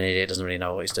idiot. Doesn't really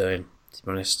know what he's doing, to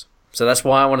be honest. So that's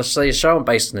why I want to see a show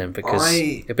based on him, because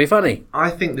it'd be funny. I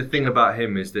think the thing about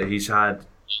him is that he's had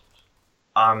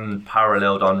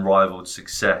unparalleled, unrivaled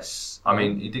success. I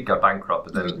mean, he did go bankrupt,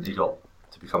 but then he got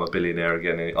to become a billionaire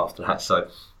again after that. So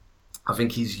I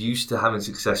think he's used to having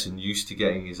success and used to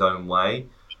getting his own way.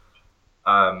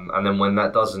 And then when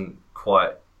that doesn't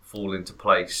quite fall into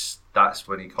place, that's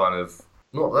when he kind of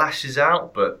not lashes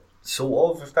out, but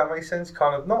sort of, if that makes sense,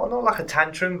 kind of not like a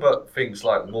tantrum, but things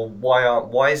like, well,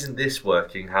 why isn't this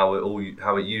working how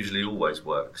it usually always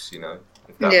works, if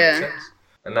that makes sense.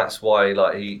 And that's why,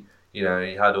 like, he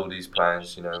had all these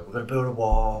plans, we're gonna build a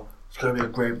wall, it's gonna be a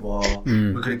great wall,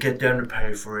 we're gonna get them to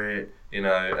pay for it, and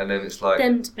then it's like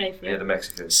Them to pay for it. the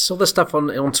Mexicans. So the stuff on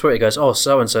Twitter goes, oh,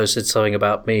 so and so said something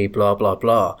about me, blah blah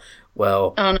blah.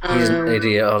 Well, Oh, no. he's an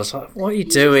idiot. I was like, what are you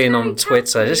doing on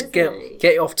Twitter? very Just tacky,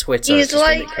 get off Twitter. He's It's just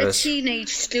like ridiculous. a teenage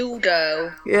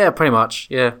dildo. Yeah, pretty much.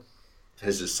 Yeah,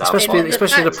 This is South Park. especially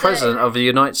the fact that- president of the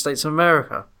United States of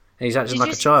America. He's acting Did like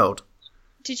you a child.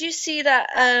 Did you see that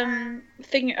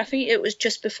thing? I think it was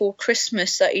just before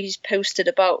Christmas that he's posted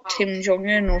about Kim Jong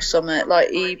Un or something. Like,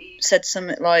 he said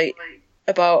something like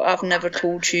about, "I've never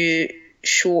called you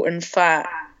short and fat,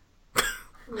 Oh,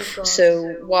 God.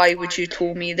 so why would you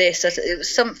call me this?" It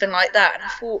was something like that, and I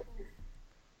thought,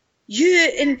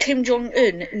 you and Kim Jong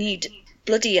Un need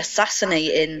bloody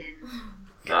assassinating.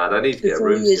 Nah, they need to get a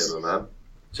room Before he is- together, man.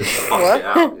 Just fuck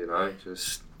it out,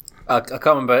 just... I can't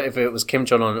remember if it was Kim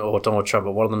Jong Un or Donald Trump,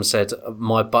 but one of them said,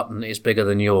 "My button is bigger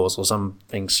than yours," or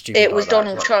something stupid. It was like that.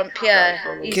 Donald Trump, yeah.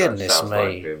 Donald He's Trump. Goodness Sounds like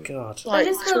me, him. God. I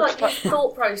just feel like his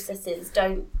thought processes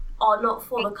are not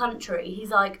for the country.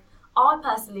 He's like, I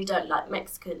personally don't like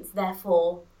Mexicans,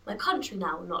 therefore my country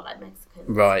now will not like Mexicans.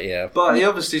 Right, yeah. But he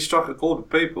obviously struck a chord with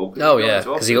people. Oh yeah,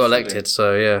 because he got elected.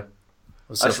 So yeah.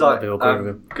 That's A lot of like, people agree with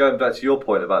him. going back to your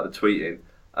point about the tweeting,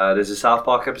 there's a South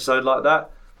Park episode like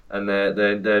that, and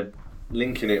they're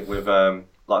linking it with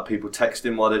like people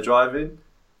texting while they're driving,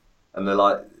 and they're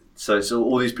like, so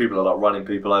all these people are like running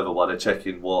people over while they're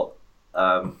checking what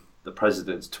the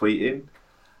president's tweeting,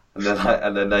 and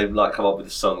then they like come up with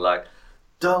a song like,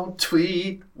 "Don't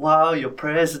tweet while you're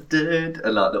president,"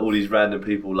 and like all these random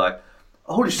people like,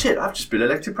 "Holy shit, I've just been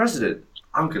elected president.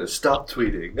 I'm gonna stop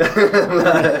tweeting."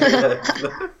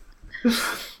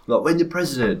 Like, when you're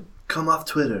president, come off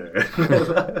Twitter.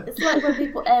 It's like when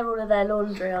people air all of their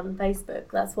laundry on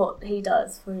Facebook. That's what he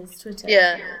does for his Twitter.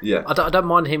 Yeah. Yeah. I don't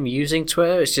mind him using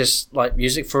Twitter. It's just like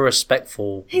use it for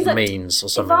respectful He's like, means or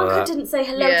If something Ivanka like that. didn't say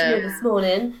hello Yeah. to me this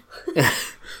morning,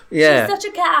 Yeah, she's such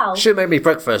a cow. should make me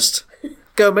breakfast.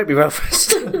 Go make me breakfast.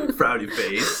 Frowny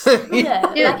face.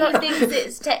 Yeah, Yeah. like he thinks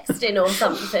it's texting or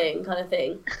something, kind of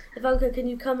thing. Ivanka, can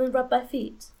you come and rub my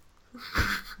feet?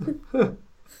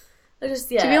 I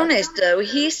just, yeah. To be honest, though,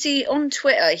 on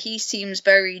Twitter, he seems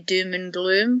very doom and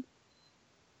gloom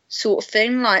sort of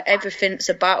thing. Like, everything's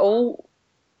a battle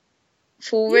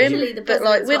for Usually him. the But,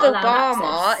 like, president's with not allowed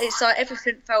Obama, access. it's like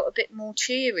everything felt a bit more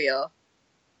cheerier.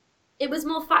 It was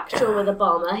more factual with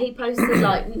Obama. He posted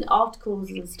like articles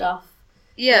and stuff.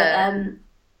 Yeah.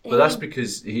 But that's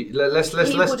because let's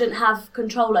he wouldn't have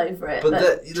control over it. But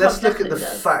Trump let's look at the definitely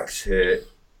does. facts here.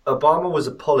 Obama was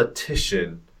a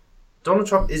politician. Donald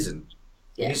Trump isn't.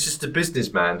 Yeah. He's just a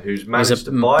businessman who's He's managed a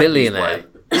to buy billionaire,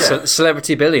 his way. Yeah.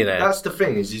 celebrity billionaire. That's the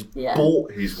thing, is he's Yeah.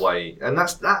 bought his way, and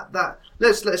that's that.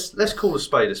 Let's call a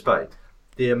spade a spade.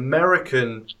 The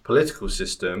American political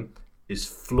system is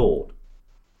flawed.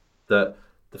 The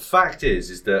fact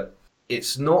is that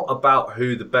it's not about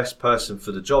who the best person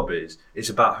for the job is. It's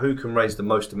about who can raise the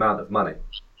most amount of money.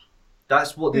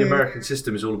 That's what the American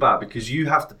system is all about, because you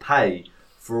have to pay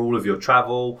for all of your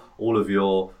travel, all of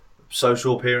your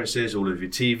social appearances, all of your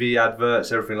TV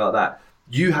adverts, everything like that.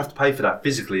 You have to pay for that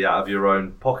physically out of your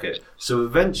own pocket. So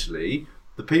eventually,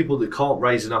 the people that can't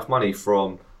raise enough money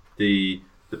from the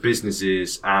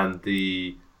businesses and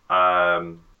the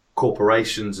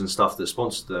corporations and stuff that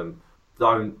sponsor them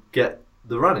don't get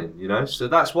the running, you know. So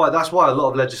that's why a lot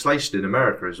of legislation in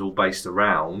America is all based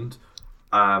around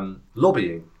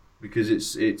lobbying, because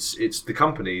it's the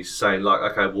companies saying like,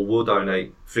 okay, well, we'll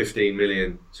donate 15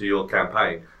 million to your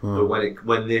campaign, but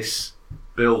when this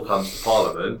bill comes to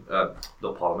Parliament,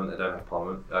 not Parliament, they don't have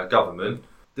Parliament, government,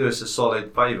 do us a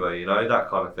solid favour, you know, that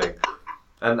kind of thing.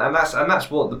 And that's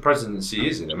what the presidency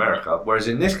is in America. Whereas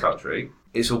in this country,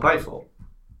 it's all paid for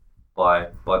by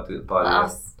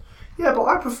us. Yeah, but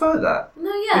I prefer that.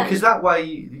 No, yeah. Because that way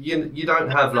you don't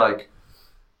have like,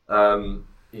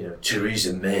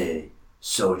 Theresa May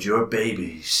sold your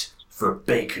babies for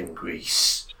bacon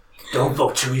grease. Don't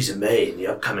vote Theresa May in the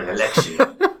upcoming election.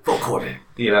 Vote Corbyn.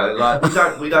 You know, like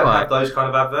we don't have those kind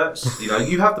of adverts. You know,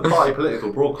 you have the party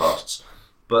political broadcasts,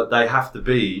 but they have to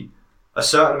be a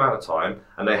certain amount of time,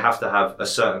 and they have to have a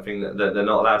certain thing that they're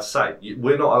not allowed to say.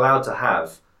 We're not allowed to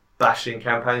have bashing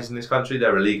campaigns in this country.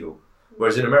 They're illegal.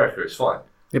 Whereas in America, it's fine.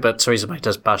 Yeah, but Theresa May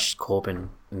does bash Corbyn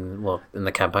in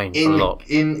the campaign a lot. But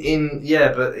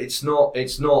it's not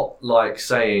like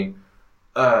saying,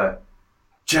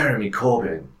 Jeremy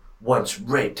Corbyn once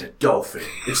raped a dolphin.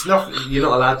 It's not. You're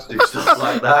not allowed to do stuff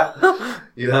like that.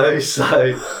 You know.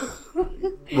 So,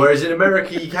 whereas in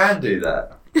America, you can do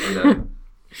that. You know.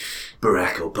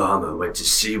 Barack Obama went to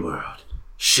SeaWorld.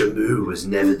 Shamu was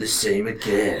never the same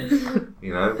again.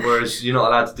 You know, whereas you're not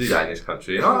allowed to do that in this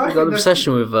country. You've got an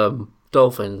obsession with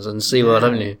dolphins and SeaWorld,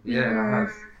 haven't you? Yeah, I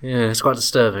have. Yeah, it's quite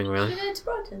disturbing, really. You go to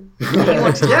Brighton.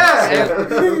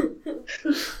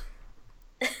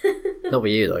 Not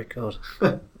with you, though, God.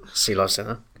 Sea Life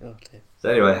Centre. God, dear. So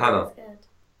anyway, Hannah, Scared.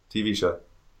 TV show.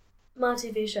 My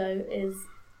TV show is,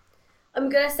 I'm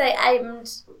going to say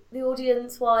aimed, the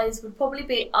audience-wise, would probably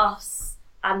be us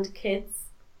and kids,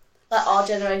 like our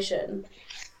generation.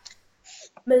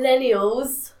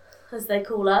 Millennials, as they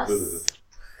call us.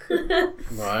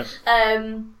 Right.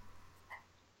 Kind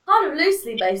of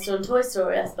loosely based on Toy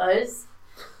Story, I suppose.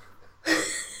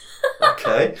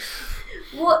 Okay.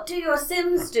 What do your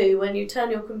Sims do when you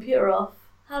turn your computer off?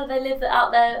 How do they live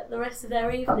out there the rest of their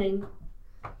evening?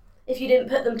 If you didn't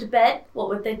put them to bed, what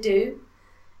would they do?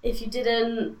 If you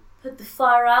didn't put the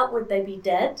fire out, would they be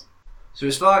dead? So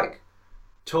it's like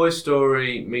Toy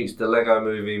Story meets the Lego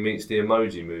Movie meets the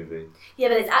Emoji Movie. Yeah,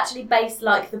 but it's actually based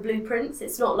like the blueprints.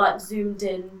 It's not like zoomed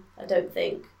in, I don't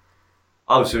think.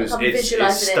 Oh, so Like, I'm it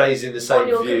visualising stays in the same on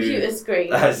your view computer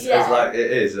screen. as like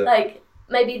it is. Like,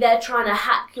 maybe they're trying to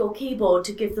hack your keyboard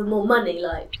to give them more money,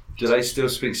 like. Do they still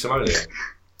speak Somalian?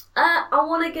 I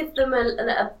want to give them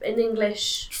an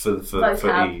English For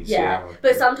vocab, ease, yeah. yeah.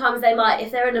 But sometimes they might,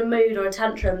 if they're in a mood or a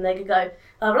tantrum, they could go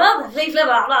blah blah blah blah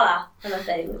blah blah kind of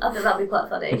thing. I think that'd be quite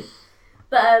funny.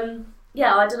 But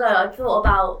yeah, I don't know. I thought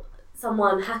about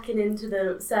someone hacking into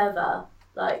the server.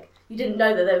 Like, you didn't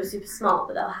know that they were super smart,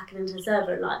 but they were hacking into the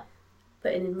server and like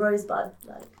putting in Rosebud,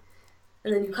 like.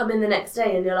 And then you come in the next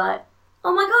day and you're like,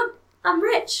 oh my god, I'm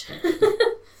rich.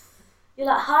 You're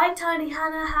like, hi, Tiny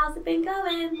Hannah, how's it been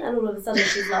going? And all of a sudden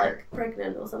she's like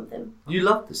pregnant or something. You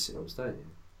love The Sims, don't you?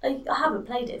 I haven't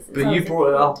played it since. But you brought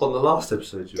it up on the last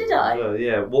episode. Did I?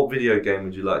 Yeah. What video game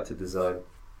would you like to design?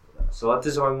 So I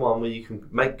designed one where you can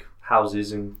make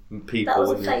houses and people. That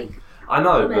was a and fake. I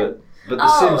know, comment. but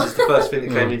The Sims is the first thing that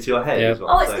came into your head. Yeah. Is what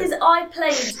Oh, I'm it's saying. because I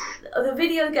played the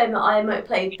video game that I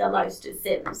played the most is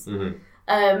Sims. Mhm.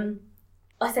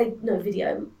 I say no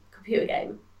video computer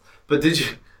game. But did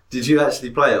you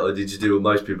actually play it, or did you do what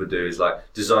most people do? Is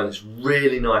like design this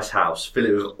really nice house, fill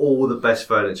it with all the best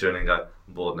furniture, and then go,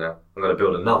 I'm bored now. I'm going to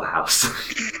build another house.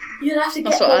 You'd have to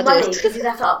That's get what more I money did. because you'd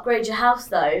have to upgrade your house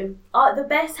though. The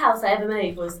best house I ever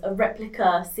made was a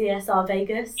replica CSR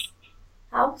Vegas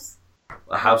house.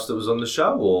 A house that was on the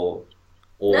show, or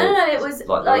No, it was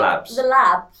like the labs. The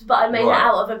labs, but I made it Right.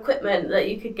 out of equipment that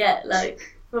you could get like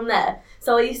from there.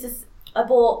 So I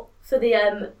bought for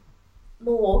the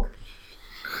morgue.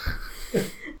 For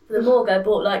the morgue, I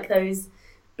bought like those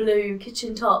blue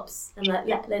kitchen tops and like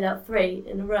laid out 3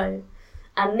 in a row.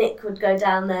 And Nick would go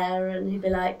down there and he'd be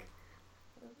like,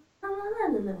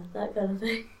 that kind of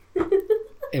thing.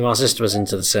 Yeah, my sister was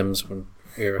into The Sims when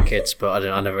we were kids, but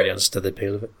I never really understood the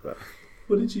appeal of it. But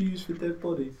What did you use for dead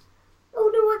bodies? Oh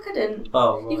no, I couldn't.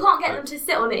 Oh, right. You can't get them to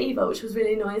sit on it either, which was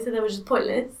really annoying, so they were just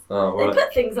pointless. Oh, They right.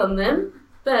 put things on them,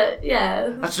 but yeah.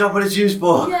 That's not what it's used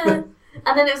for. Yeah.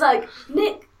 And then it was like,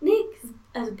 Nick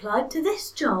has applied to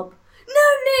this job. No,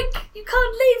 Nick, you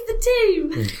can't leave the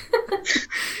team.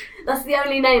 That's the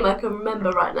only name I can remember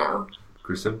right now.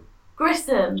 Grissom.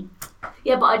 Grissom.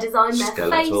 Yeah, but I designed their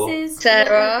Skeletor. faces.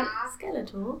 Sarah.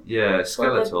 Skeletor. Yeah,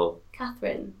 Skeletor.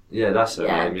 Catherine. Yeah, that's her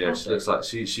Yeah, name. Yeah, she Catherine. looks like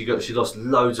she lost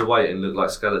loads of weight and looked like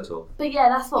Skeletor. But yeah,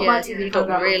 that's what my Yeah, TV he got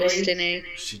program really would be. skinny.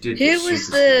 She did. Who get was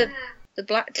super the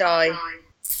black guy?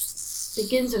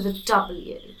 Begins with a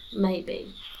W,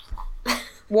 maybe.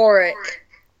 Warwick.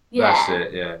 Yeah, That's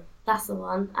it. Yeah, that's the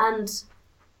one. And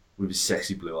with his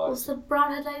sexy blue what's eyes. the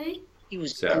brown-haired lady? He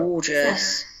was Sarah.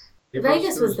 gorgeous.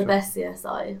 Vegas was the best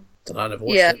CSI. I never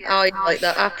watched Yeah, it. I like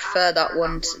that. I prefer that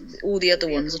one. All the other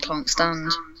ones I can't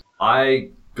stand. I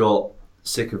got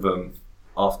sick of them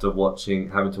after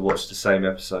having to watch the same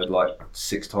episode like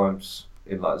 6 times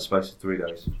in like the space of 3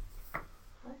 days.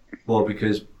 Well,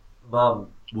 because Mum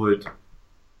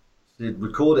she'd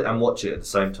record it and watch it at the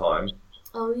same time,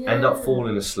 Oh yeah. end up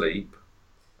falling asleep,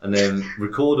 and then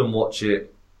record and watch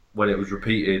it when it was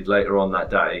repeated later on that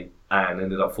day, and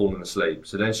ended up falling asleep.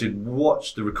 So then she'd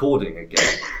watch the recording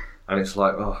again, and it's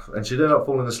like, oh, and she'd end up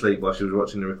falling asleep while she was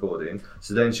watching the recording.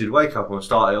 So then she'd wake up and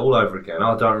start it all over again.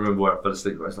 I don't remember where I fell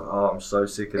asleep, but it's like, oh, I'm so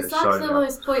sick of It's this like show the now.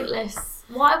 most pointless.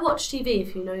 Why watch TV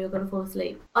if you know you're going to fall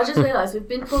asleep? I just realised we've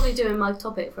been probably doing my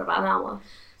topic for about an hour.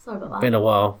 Sorry about that. Been a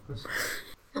while.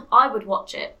 I would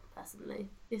watch it, personally.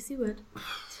 Yes, you would.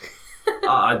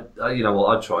 I you know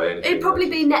what? I'd try anything. It'd probably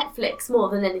be Netflix more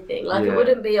than anything. Like, Yeah. it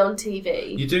wouldn't be on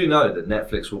TV. You do know that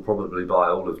Netflix will probably buy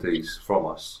all of these from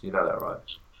us. You know that, right?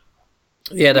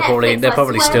 Yeah, they're probably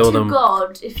Netflix, I still swear to them.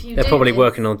 God, if you They're do probably this-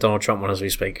 working on Donald Trump one as we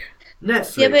speak.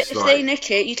 Netflix. Yeah, but if like, they nick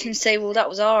it, you can say, well, that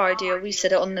was our idea. We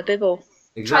said it on the Bibble.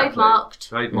 exactly. Trademarked.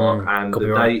 Trademark, and the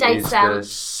Copyright. date Date is stamp. the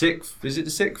 6th. Is it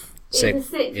the 6th? It's the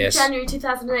Sick. 6th Yes. of January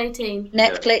 2018.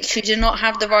 Netflix, you do not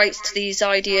have the rights to these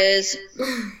ideas.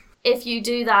 If you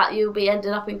do that, you'll be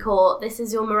ended up in court. This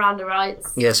is your Miranda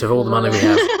rights. Yes, with all the money we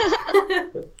have.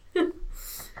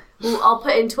 Well, I'll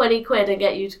put in 20 quid and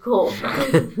get you to court.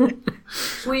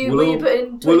 will you put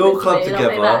in 20 We'll all quid club for me and I'll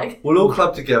pay together. back? We'll all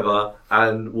club together,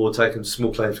 and we'll take them to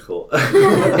small claims court.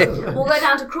 We'll go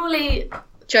down to Crawley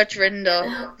Judge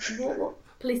Rinder. what,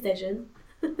 police station.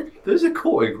 There's a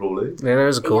court in Crawley. Yeah, there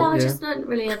is a Yeah, court. I Yeah, just don't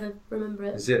really ever remember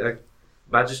it. Is it a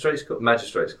magistrates court?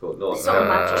 Magistrates court, not. It's not a Uh,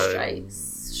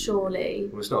 magistrates, surely.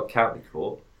 Well, it's not a county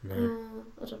court. I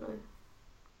don't know.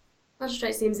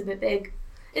 Magistrate seems a bit big.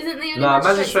 Isn't the only No,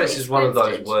 magistrate magistrates is one of those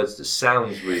Grinstead? words that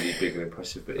sounds really big and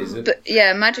impressive, but isn't. But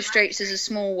yeah, magistrates is a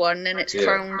small one, then it's Yeah.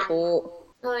 Crown Court.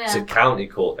 Oh It's a yeah, county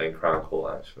court then Crown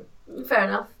Court, actually. fair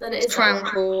enough. Then it is Crown that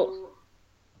one. Court.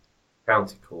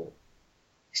 County court.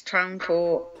 It's Crown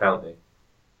Court. County.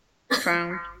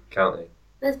 Crown. County.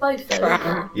 There's both though, isn't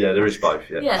there? Yeah, there is both,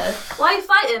 yeah. Yeah. Why are you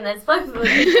fighting? There's both of them.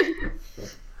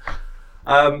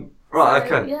 Right,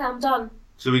 okay. Yeah, I'm done.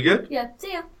 So we good? Yeah,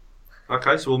 see ya.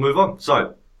 Okay, so we'll move on.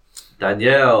 So,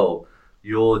 Danielle,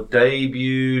 your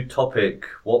debut topic,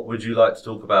 what would you like to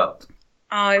talk about?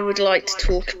 I would like to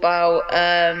talk about.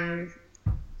 I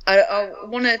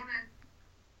want to,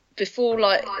 before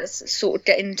like sort of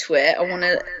get into it, I want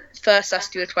to first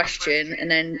ask you a question, and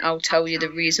then I'll tell you the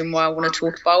reason why I want to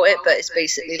talk about it. But it's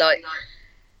basically like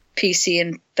PC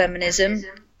and feminism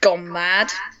gone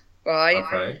mad, right?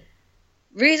 Okay.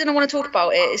 Reason I want to talk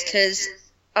about it is because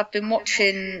I've been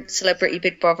watching Celebrity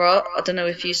Big Brother. I don't know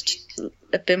if you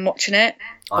have been watching it.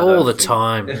 I all don't the think-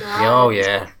 time. Oh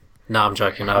yeah. No, I'm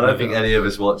joking. No, I don't think any of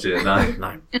us watch it, no.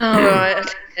 No. All right,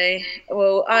 okay.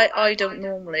 Well, I don't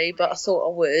normally, but I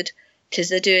thought I would, because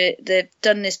they've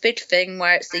done this big thing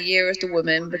where it's the year of the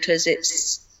woman, because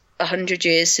it's 100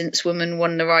 years since women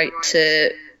won the right to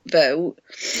vote.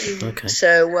 Okay.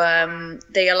 So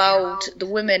they allowed the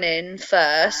women in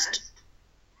first,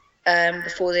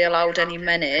 before they allowed any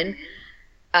men in,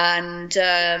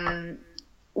 and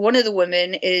one of the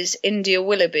women is India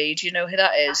Willoughby. Do you know who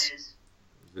that is?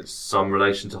 It's some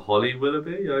relation to Holly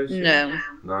Willoughby, I assume?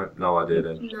 No. No idea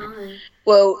then. No.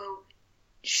 Well,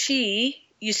 she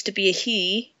used to be a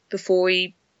he before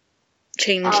he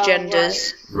changed Oh,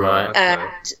 genders. Right, okay.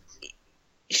 And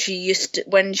she used to,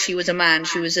 when she was a man,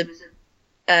 she was a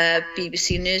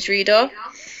BBC newsreader.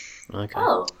 Okay.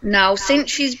 Oh. Now, since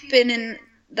she's been in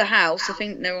the house, I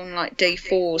think they're on like day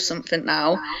 4 or something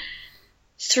now,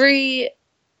 3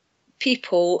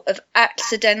 people have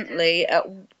accidentally,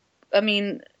 I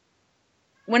mean,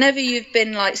 whenever you've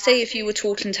been like, say if you were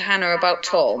talking to Hannah about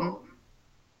Tom,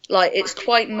 like it's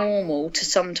quite normal to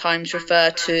sometimes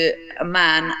refer to a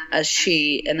man as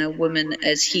she and a woman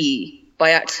as he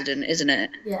by accident, isn't it?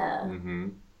 Yeah. Mm-hmm.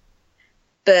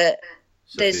 But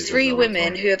Sophia there's does 3 all the women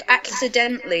time. who have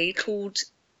accidentally called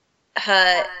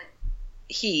her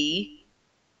he,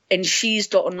 and she's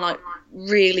gotten like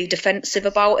really defensive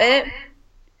about it.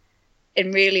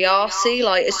 and really arsey.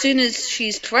 Like, as soon as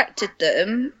she's corrected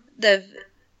them, they've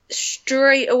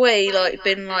straight away like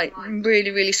been like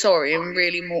really, really sorry and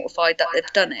really mortified that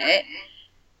they've done it.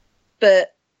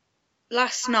 But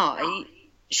last night,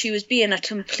 she was being a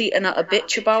complete and utter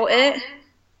bitch about it.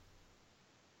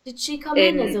 Did she come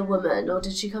in as a woman or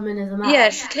did she come in as a man? Yeah,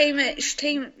 she came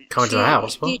Come into the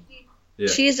house, what? Yeah.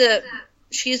 She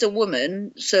is a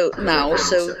woman, so now,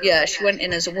 so yeah, she went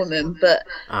in as a woman, but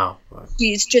Oh, right.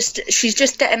 she's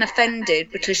just getting offended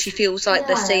because she feels like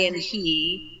they're saying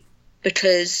he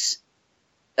because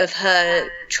of her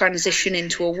transition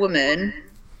into a woman,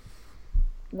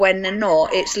 when they're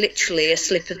not. It's literally a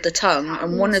slip of the tongue,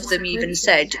 and one of them even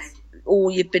said,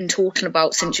 all you've been talking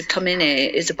about since you've come in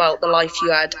here is about the life you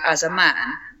had as a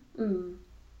man. Mm.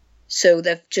 So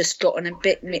they've just gotten a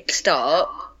bit mixed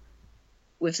up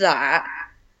with that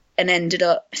and ended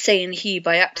up saying he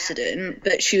by accident.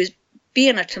 But she was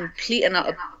being a complete and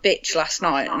utter bitch last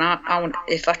night, and I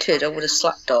if I could, I would have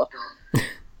slapped her.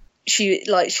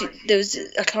 There was,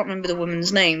 I can't remember the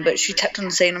woman's name, but she kept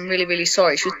on saying, I'm really, really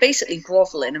sorry. She was basically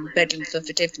grovelling and begging for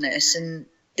forgiveness, and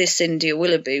this India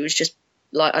Willoughby was just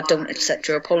like, I don't accept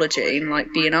your apology, and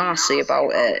like being arsey about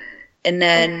it. And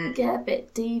then Get a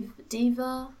bit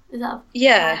diva? Is that a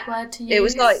yeah, bad word to use? it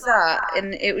was like that,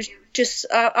 and it was just,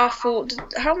 I thought,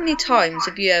 how many times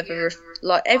have you ever,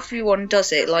 like, everyone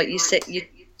does it, like you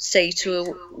say to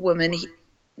a woman,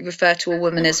 refer to a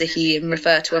woman as a he and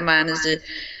refer to a man as a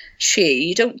she.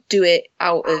 You don't do it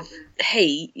out of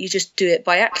hate, you just do it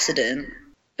by accident.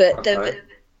 But I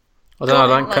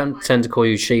don't tend to call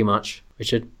you she much,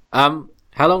 Richard.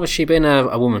 How long has she been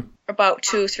a woman? about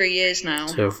 2 or 3 years now.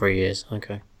 2 or 3 years,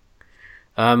 okay.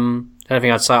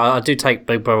 Anything I'd say, I do take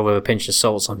Big Brother with a pinch of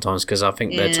salt sometimes, because I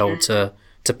think they're told to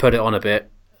put it on a bit,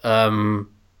 to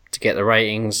get the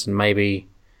ratings and maybe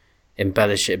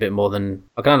embellish it a bit more than...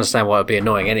 I can understand why it would be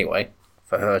annoying anyway,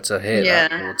 for her to hear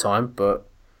that all the time, but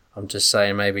I'm just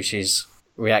saying maybe she's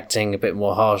reacting a bit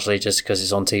more harshly just because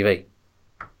it's on TV.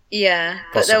 Yeah,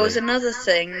 but Possibly. there was another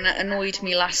thing that annoyed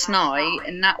me last night,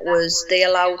 and that was they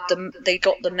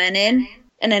got the men in,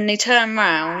 and then they turned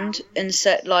round and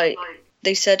said, like,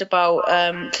 they said about,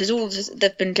 because all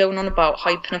they've been going on about,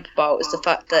 hyping up about, is the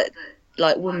fact that,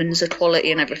 like, women's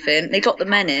equality and everything. They got the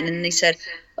men in, and they said,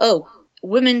 oh,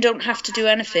 women don't have to do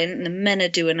anything, and the men are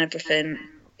doing everything.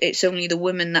 It's only the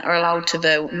women that are allowed to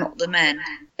vote, not the men.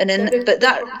 And then, but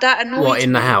that annoyed me. What,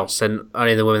 in the house? And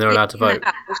only the women are allowed to vote?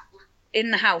 In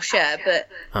the house, yeah,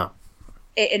 but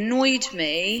it annoyed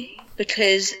me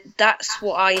because that's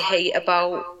what I hate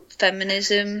about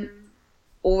feminism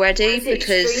already. It's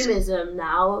because extremism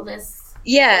now.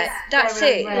 yeah, that's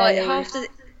very it. rarely- Like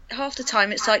half the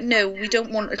time, it's like, no, we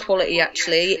don't want equality.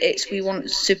 Actually, we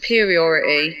want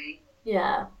superiority,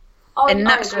 Yeah. and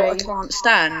that's agree. what I can't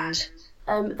stand.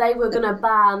 They were going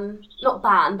to not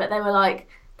ban, but they were like,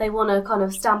 they want to kind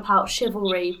of stamp out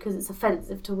chivalry because it's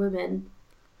offensive to women.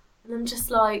 And I'm just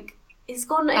like, I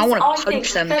think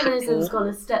feminism's gone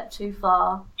a step too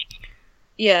far.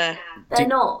 Yeah. They're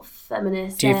not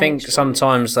feminists. Do you they're think extremists.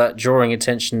 sometimes that drawing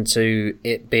attention to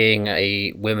it being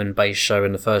a women-based show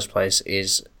in the first place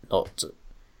is not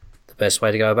the best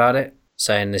way to go about it?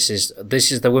 Saying this is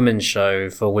the women's show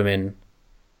for women.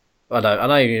 I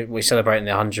know we're celebrating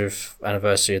the 100th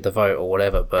anniversary of the vote or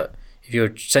whatever, but if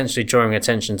you're essentially drawing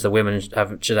attention to the women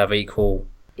should have equal.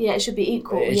 Yeah, it should be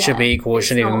equal. It should be equal. It It's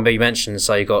shouldn't even not. be mentioned.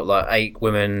 So you got like 8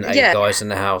 women, 8 guys in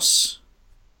the house.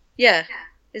 Yeah,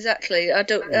 exactly. I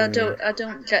don't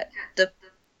get the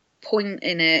point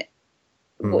in it.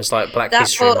 It's like Black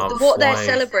That's History Month. what they're why,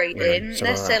 celebrating. something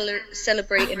They're like that.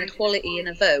 celebrating equality in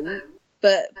a vote,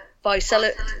 but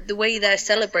the way they're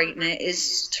celebrating it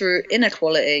is through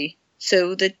inequality.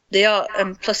 So they are,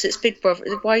 and plus it's Big Brother.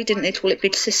 Why didn't they call it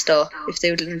Big Sister if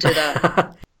they didn't do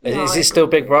that? Is it still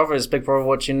Big Brother? Is Big Brother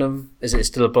watching them? Is it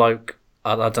still a bloke?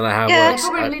 I don't know how it Yeah, works.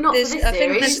 Probably not for There's- this I think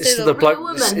series. there's Is still the a bloke?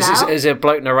 woman now. Is it a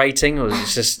bloke narrating, or is it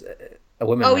just a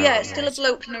woman? Oh now? yeah, it's still a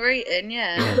bloke narrating.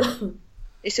 Yeah,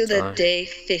 it's still the Right. day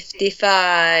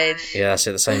 55. Yeah, that's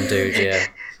it. The same dude. Yeah,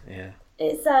 yeah.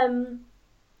 It's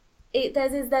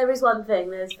there is one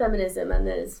thing. There's feminism, and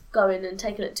there's going and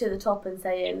taking it to the top and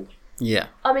saying. Yeah.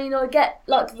 I mean, I get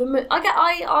like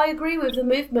I agree with the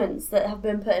movements that have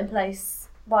been put in place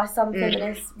by some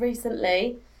feminists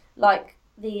recently, like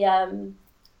the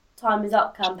Time Is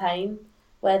Up campaign,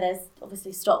 where there's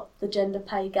obviously stop the gender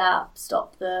pay gap,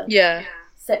 stop the Yeah,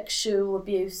 sexual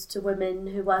abuse to women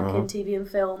who work in TV and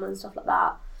film and stuff like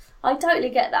that. I totally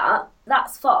get that.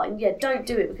 That's fine. Yeah, don't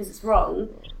do it because it's wrong.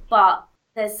 But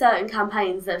there's certain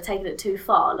campaigns that have taken it too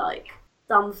far, like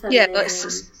some yeah,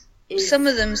 feminism. but is some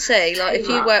of them say, like, too if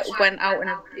you much. went out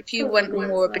if you went and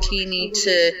wore a bikini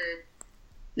to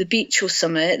the beach or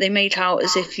something, they made out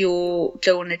as if you're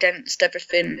going against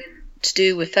everything to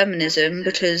do with feminism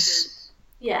because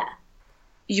Yeah.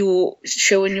 you're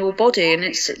showing your body, and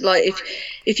it's like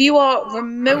if you are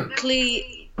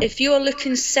remotely, if you are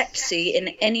looking sexy in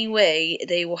any way,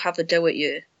 they will have a go at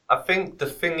you. I think the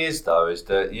thing is, though, is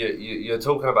that you're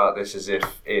talking about this as if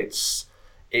it's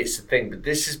a thing, but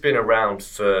this has been around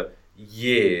for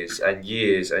years and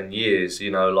years and years.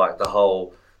 You know, like the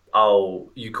whole, oh,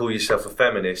 you call yourself a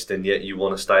feminist and yet you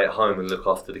want to stay at home and look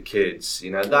after the kids.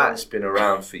 You know, that's been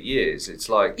around for years. It's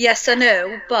like, Yes, I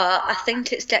know, but I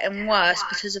think it's getting worse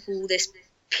because of all this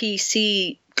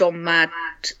PC gone mad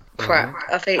crap.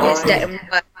 I think it's getting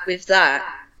worse with that.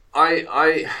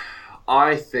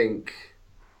 I think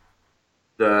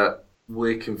that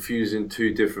we're confusing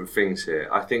two different things here.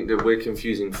 I think that we're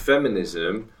confusing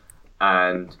feminism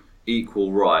and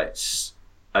equal rights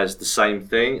as the same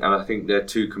thing, and I think they're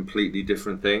two completely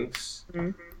different things.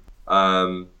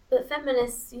 But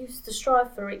feminists used to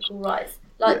strive for equal rights,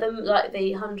 like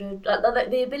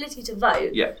the ability to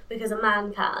vote. Yeah. Because a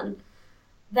man can.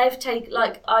 They've taken,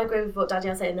 like, I agree with what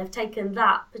Danielle's saying. They've taken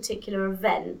that particular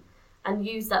event and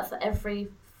used that for every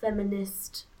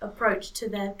feminist approach to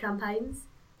their campaigns.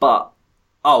 But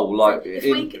like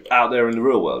if out there in the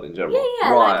real world in general.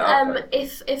 Yeah. Right. Like,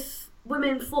 if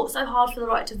women fought so hard for the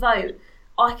right to vote,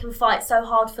 I can fight so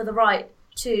hard for the right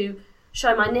to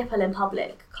show my nipple in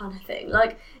public, kind of thing.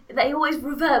 Like, they always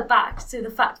revert back to the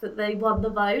fact that they won the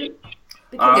vote.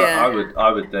 Because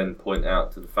I would then point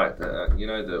out to the fact that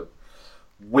that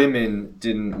women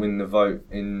didn't win the vote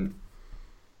in,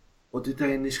 or did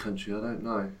they in this country? I don't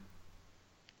know.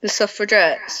 The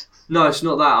suffragettes. No, it's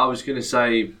not that. I was going to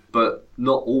say, but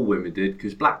not all women did,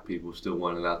 because black people still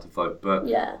weren't allowed to vote. But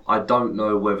Yeah. I don't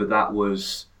know whether that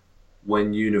was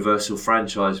when universal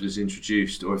franchise was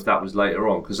introduced or if that was later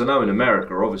on. Because I know in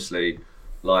America, obviously,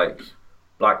 like,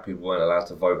 black people weren't allowed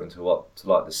to vote until up to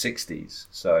like the 60s.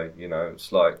 So,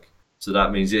 it's like, so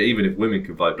that means even if women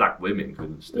could vote, black women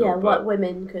couldn't still. Yeah, but, white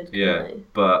women could. Yeah, They?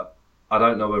 but I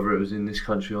don't know whether it was in this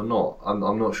country or not. I'm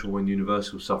not sure when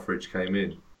universal suffrage came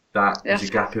in. That is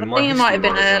a gap in I my think it might have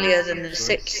been history. earlier than the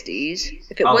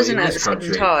 60s, if it Oh, wasn't in at the this same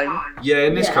country. time. Yeah,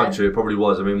 in this Yeah. country it probably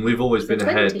was. I mean, we've always The been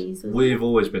ahead. 20s, wasn't We've it?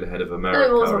 always been ahead of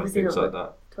America was and obviously things not like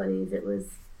that. 20s, it was,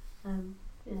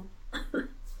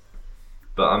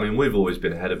 But I mean, we've always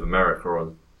been ahead of America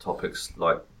on topics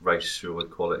like racial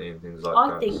equality and things like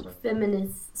that. I think so.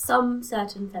 some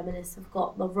certain feminists have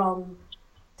got the wrong,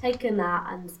 taken that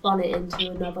and spun it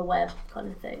into another web kind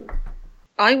of thing.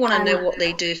 I want to know what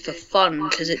they do for fun,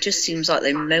 because it just seems like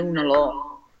they moan a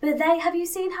lot. But have you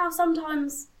seen how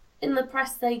sometimes in the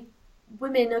press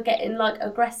women are getting like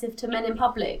aggressive to men in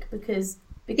public because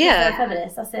Yeah. they're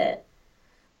feminists, that's it.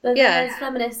 But Yeah. then there's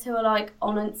feminists who are like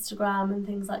on Instagram and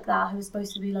things like that, who are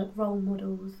supposed to be like role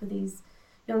models for these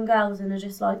young girls and are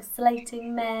just like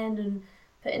slating men and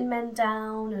putting men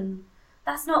down, and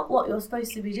that's not what you're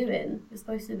supposed to be doing. You're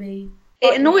supposed to be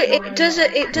It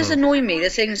does annoy me, the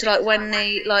things like when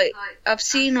they, like, I've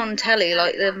seen on telly,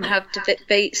 like, them have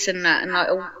debates and that, and like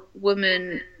a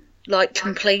woman like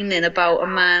complaining about a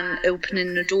man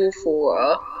opening the door for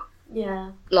her,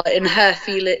 Yeah. like, and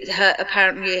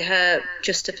apparently her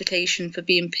justification for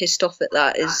being pissed off at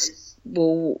that is,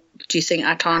 well, do you think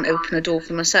I can't open a door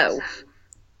for myself?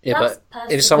 Yeah, That's but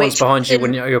personal. if someone's Which behind you, in-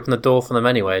 wouldn't you open the door for them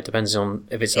anyway? It depends on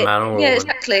if it's a man or a Yeah, woman.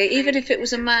 exactly. Even if it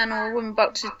was a man or a woman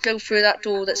about to go through that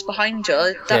door that's behind you,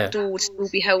 that Yeah. door would still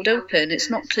be held open.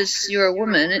 It's not because you're a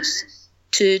woman, it's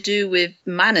to do with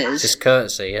manners. Just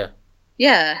courtesy, yeah.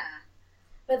 Yeah.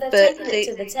 But they've But taken it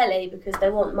to the telly because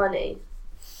they want money.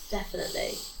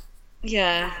 Definitely.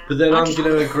 Yeah. But then I'm going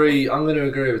to agree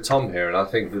with Tom here, and I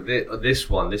think that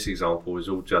this example is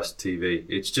all just TV.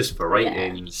 It's just for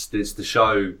ratings. It's the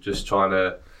show just trying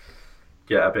to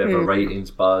get a bit of a ratings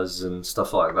buzz and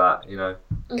stuff like that,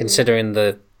 Considering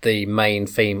the main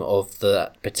theme of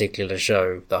that particular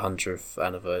show, the 100th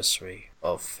anniversary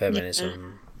of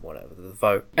feminism, whatever, the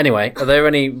vote. Anyway, are there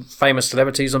any famous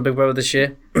celebrities on Big Brother this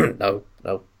year? No.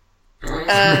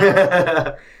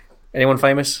 Anyone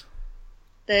famous?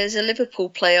 There's a Liverpool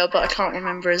player, but I can't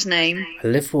remember his name. A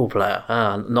Liverpool player?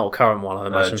 not a current one, I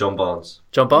imagine. John Barnes.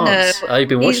 John Barnes? No, Oh, you've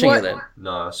been he's watching it what- then?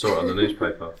 No, I saw it on the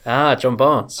newspaper. John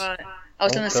Barnes. Right. I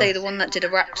was going to say the one that did a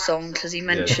rap song, because he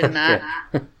mentioned that.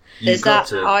 You've got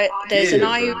to There's an give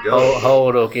I. and go.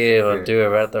 Hold or give and do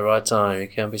it at the right time. You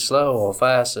can be slow or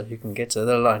fast so you can get to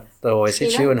the line. They'll always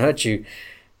hit you and hurt you.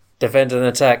 Defend and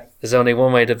attack. There's only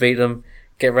one way to beat them.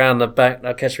 Get round the back.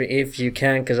 Now catch me if you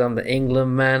can, because I'm the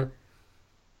England man.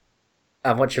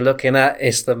 And what you're looking at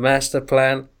is the master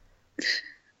plan.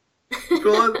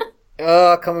 Go on.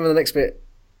 Oh, I can't remember the next bit.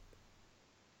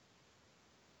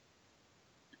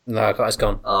 No, it's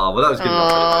gone. Oh, well, that was good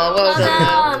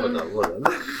Oh, enough. well Anyway. Well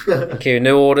done. Thank you.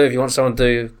 New order. If you want someone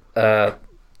to do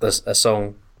a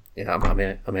song, yeah, I'm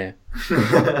here. I'm here.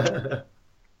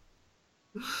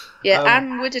 Yeah,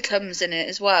 Anne Widdecombe's in it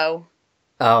as well.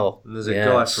 Oh, And there's a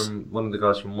yes. guy from one of the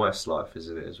guys from Westlife,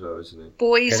 isn't it, as well, isn't he?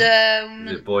 Boyzone,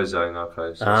 Is it Boyzone?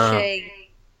 Okay, so Shay.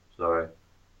 sorry.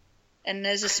 And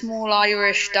there's a small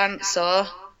Irish dancer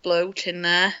bloke in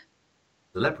there.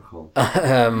 The Leprechaun.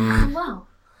 Wow.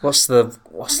 What's the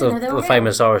didn't know they were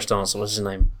famous Irish dancer? What's his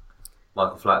name?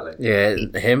 Michael Flatley.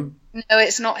 Yeah, him. No,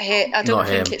 it's not him. I don't Not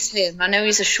think him. it's him. I know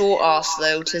he's a short ass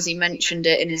though, because he mentioned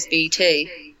it in his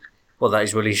BT. Well, that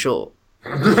is really short.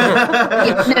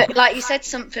 No, like he said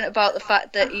something about the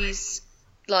fact that he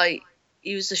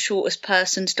was the shortest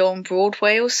person to do on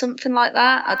Broadway or something like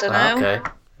that. I don't know. Okay.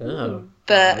 Oh.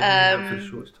 But For the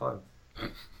shortest time.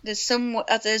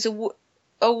 there's a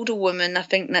older woman, I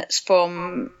think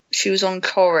she was on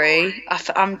Corrie.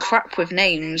 I'm crap with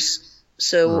names,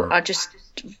 so I just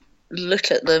look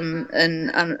at them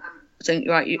and think,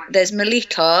 right, there's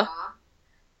Malika,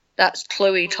 that's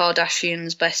Khloe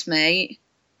Kardashian's best mate.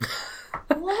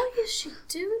 Why is she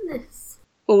doing this?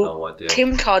 Well, No idea.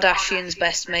 Kim Kardashian's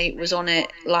best mate was on it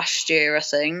last year, I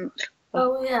think.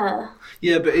 Oh yeah.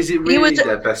 Yeah, but is it He was- really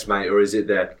their best mate or is it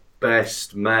their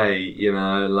best mate? You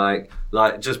know, like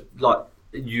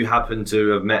you happen to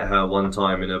have met her one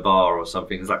time in a bar or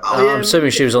something. It's like, oh yeah, I'm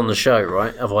assuming she was on the show,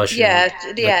 right? Otherwise, she Yeah,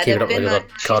 wouldn't, yeah, keep it they've up with been, the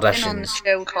she's been on the Kardashians.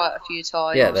 show quite a few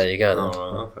times. Yeah, there you go. Then.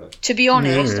 Oh, right, okay. To be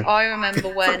honest, I remember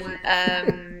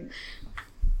when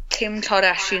Kim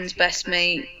Kardashian's best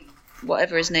mate,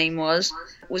 whatever his name was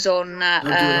on that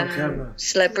Don't do it on camera.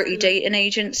 celebrity dating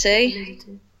agency.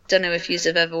 Don't know if you've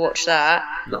ever watched that.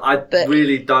 No, I But-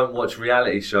 really don't watch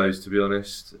reality shows, to be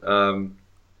honest.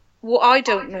 Well, I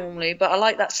don't normally, but I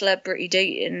like that celebrity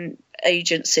dating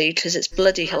agency because it's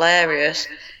bloody hilarious.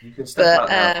 You can step But,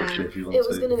 out now quickly if you want It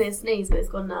was to. going to be a sneeze, but it's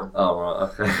gone now. Oh, right,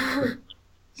 okay.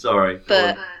 Sorry. go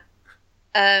But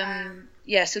on.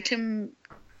 yeah, so Tim's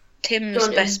Go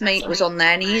on, best Ian, mate sorry. was on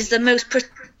there, and he's the most.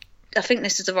 I think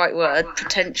this is the right word.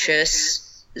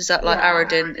 Pretentious. Is that like Yeah.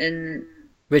 arrogant and?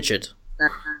 Richard,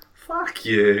 Fuck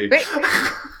you.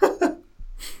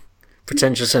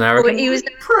 pretentious and But arrogant. he was.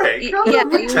 Prick. He, I'm yeah,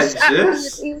 not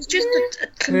pretentious. he was just a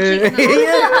complete.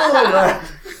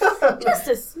 Just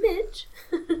a smidge.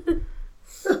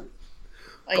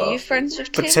 Are you friends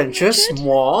with Tim? Pretentious, Richard?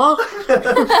 moi.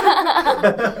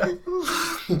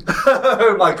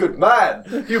 Oh, my good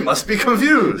man. You must be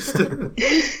confused.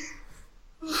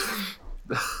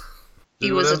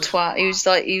 He was a twat.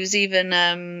 He was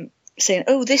even saying,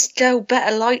 "Oh, this girl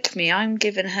better like me. I'm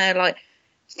giving her like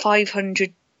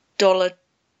 $500.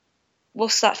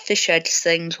 What's that fish eggs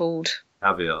thing called?"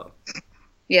 Caviar.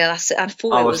 Yeah, that's it. I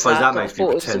thought Oh, it I was suppose that but I makes me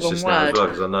thought it was the pretentious wrong now as word. well,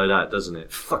 because I know that, doesn't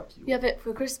it? Fuck you. You have it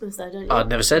for Christmas though, don't you? I'd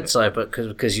never said so, but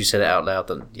because you said it out loud,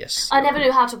 then yes. I never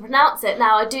knew how to pronounce it.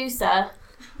 Now I do, sir.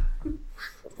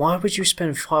 Why would you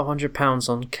spend £500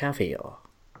 on caviar?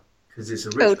 Because it's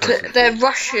a rich Oh, person. they're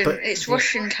Russian. But It's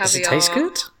Russian caviar. Does it taste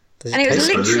good? Does And it was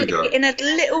taste good? literally Beluga. in a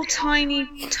little tiny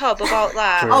tub about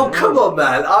that. Oh, come on,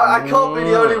 man. I can't be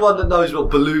the only one that knows what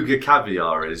beluga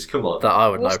caviar is. Come on. That I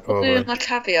would know, What's probably. the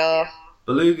caviar?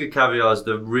 Beluga caviar is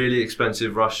the really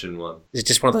expensive Russian one. Is it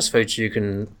just one of those foods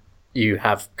you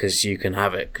have because you can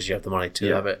have it because you have the money to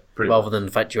Yeah, have it, pretty rather much. than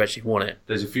the fact you actually want it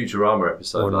There's a Futurama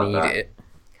episode or like need that. it?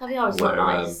 Caviar is not Where,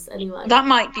 nice anyway. That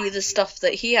might be the stuff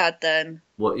that he had then.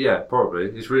 Well, yeah, probably.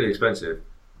 It's really expensive.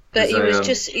 But Is he they, was um,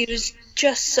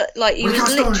 just like he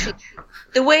was literally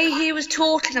the way he was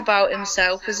talking about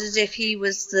himself was as if he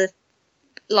was the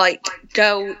like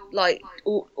girl, like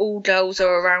all girls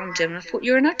are around him. And I thought,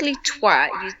 you're an ugly twat.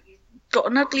 You've got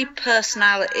an ugly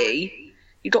personality.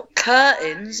 You got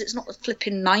curtains. It's not the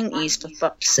flipping 90s for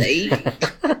fuck's sake.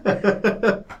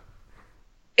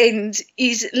 And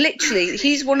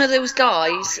he's one of those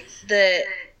guys that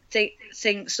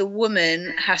thinks a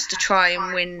woman has to try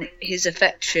and win his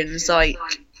affections, like,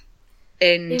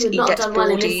 and He would he not have gets done well in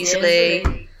bored this year, easily.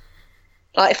 would he?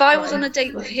 Like, if I was on a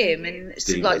date with him, and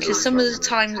Dean like, was cause some of the always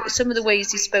times, some of the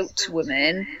ways he spoke to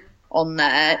women on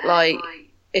there, like,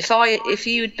 if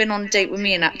he had been on a date with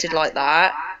me and acted like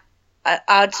that,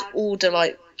 I'd order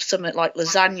like something like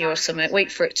lasagna or something,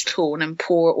 wait for it to cool, and then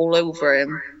pour it all over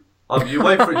him. Oh, you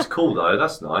wait for it to cool, though.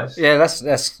 That's nice. Yeah, that's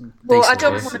Well, I decent,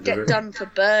 don't yeah. want to get done for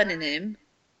burning him.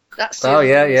 That's the Oh only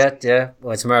yeah, reason. yeah.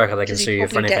 Well, it's America; they can Because sue he you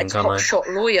for probably anything, gets can't hot they? shot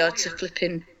lawyer to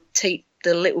flipping take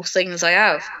the little things I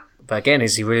have. But again,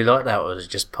 is he really like that, or is it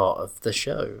just part of the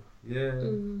show? Yeah.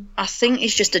 I think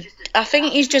he's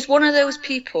just one of those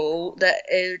people that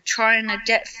are trying to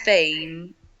get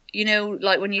fame. You know,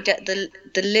 like when you get the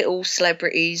little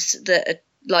celebrities that are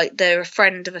like they're a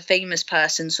friend of a famous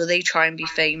person, so they try and be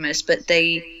famous, but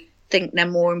they think they're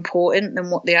more important than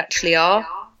what they actually are.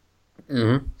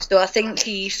 Mm-hmm. So I think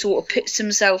he sort of puts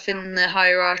himself in the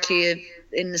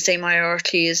same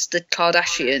hierarchy as the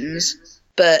Kardashians,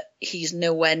 but he's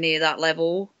nowhere near that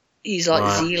level. He's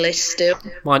like Z-list still.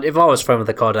 Mind, if I was friend with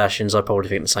the Kardashians, I'd probably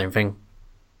think the same thing.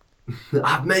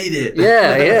 I've made it.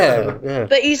 Yeah.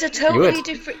 But he's a totally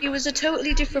different. He was a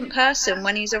totally different person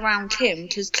when he's around Kim,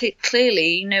 because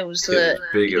clearly he knows that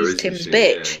he's Kim's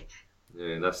bitch.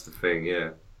 Yeah, that's the thing.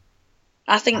 Yeah.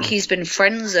 I think he's been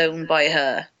friend zoned by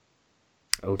her.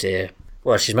 Oh dear.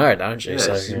 Well, she's married now, isn't she? Yeah,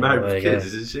 so, she's married with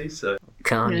kids, isn't she? So.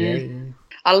 Kanye.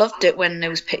 I loved it when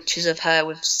those pictures of her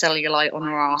with cellulite on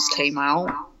her ass came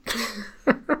out.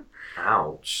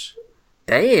 Ouch.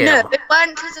 Damn. No, it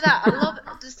weren't because of that. I love it.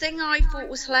 The thing I thought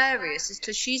was hilarious is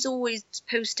because she's always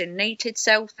posting naked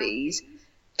selfies,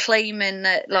 claiming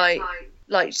that like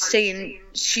saying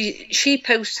she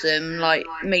posts them like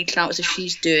making out as if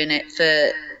she's doing it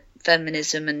for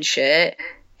feminism and shit,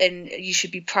 and you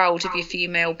should be proud of your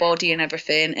female body and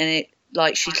everything, and it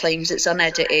like she claims it's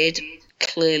unedited,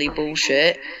 clearly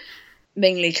bullshit.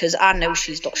 Mainly because I know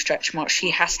she's got stretch marks.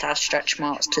 She has to have stretch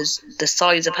marks because the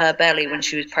size of her belly when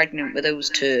she was pregnant with those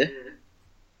two,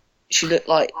 she looked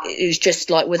like it was just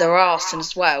like with her arse and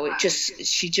as well.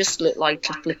 She just looked like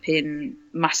a flipping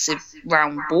massive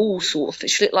round ball sort of.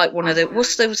 She looked like one of the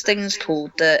what's those things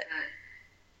called that,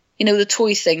 you know, the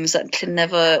toy things that can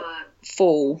never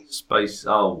fall. Space.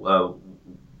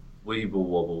 Weeble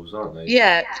wobbles, aren't they?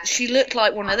 Yeah, she looked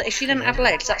like one of the. If she didn't have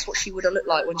legs, that's what she would have looked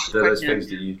like when she's They're pregnant. those things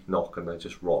that you knock and they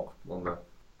just rock on the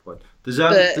point. Does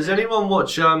anyone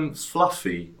watch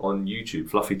Fluffy on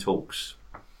YouTube? Fluffy Talks.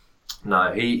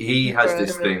 No, he has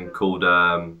this thing called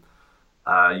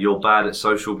You're Bad at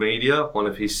Social Media. One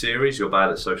of his series, You're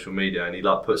Bad at Social Media, and he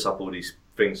like puts up all these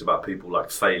things about people like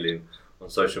failing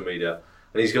on social media.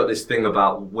 And he's got this thing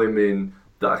about women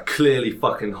that are clearly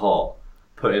fucking hot,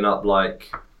 putting up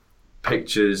like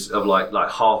pictures of like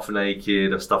half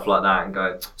naked or stuff like that and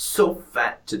going, so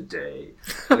fat today.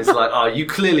 And it's like, oh, you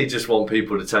clearly just want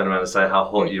people to turn around and say how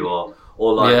hot you are.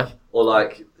 Or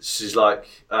like she's like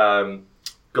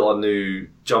got a new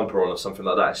jumper on or something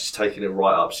like that. She's taking it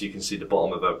right up so you can see the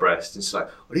bottom of her breast. And she's like,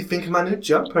 what do you think of my new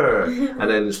jumper? And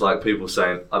then it's like people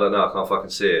saying, I don't know, I can't fucking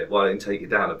see it. Why don't you take it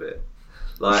down a bit?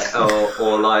 Like,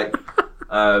 or like,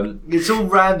 it's all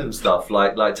random stuff,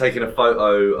 like taking a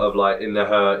photo of like in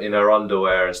her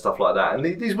underwear and stuff like that. And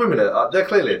these women they're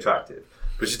clearly attractive,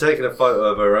 but she's taking a photo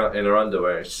of her in her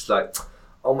underwear and she's like,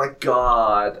 oh my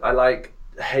god, I like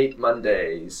hate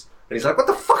Mondays. And he's like, what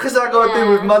the fuck has that got to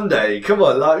do with Monday? Come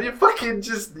on, like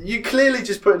you clearly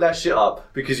just putting that shit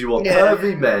up because you want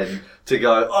pervy men to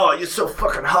go, oh, you're so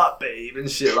fucking hot, babe,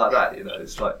 and shit like that. You know,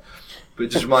 it's like, but it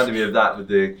just reminded me of that with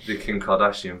the Kim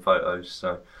Kardashian photos.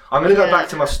 So I'm going to go back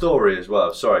to my story as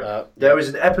well. Sorry. There is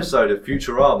an episode of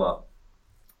Futurama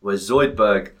where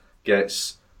Zoidberg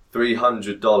gets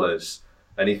 $300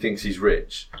 and he thinks he's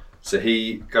rich. So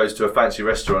he goes to a fancy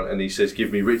restaurant and he says,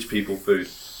 give me rich people food.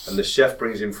 And the chef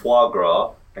brings him foie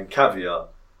gras and caviar.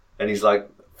 And he's like,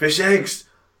 fish eggs,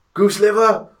 goose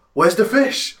liver, where's the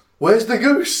fish? Where's the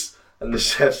goose? And the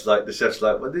chef's like,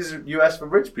 well, this is, you asked for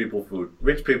rich people food.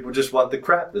 Rich people just want the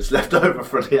crap that's left over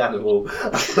from the animal.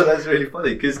 I thought that's really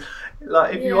funny because,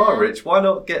 like, if you are rich, why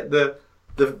not get the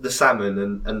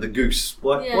salmon and the goose?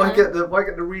 Why get the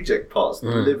reject parts, the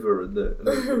liver and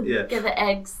the Get the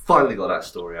eggs. Finally got that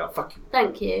story out. Fuck you.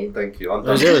 Thank you. Thank you. I'm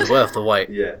It done. was worth the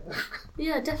wait. Yeah.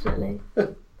 Yeah, definitely.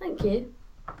 Thank you.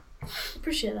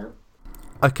 Appreciate that.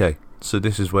 Okay, so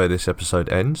this is where this episode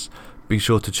ends. Be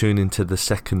sure to tune into the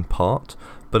second part,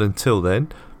 but until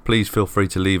then, please feel free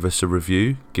to leave us a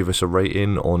review, give us a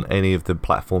rating on any of the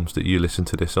platforms that you listen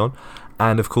to this on,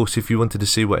 and of course if you wanted to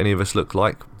see what any of us look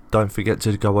like, don't forget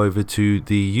to go over to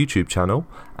the YouTube channel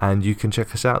and you can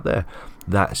check us out there.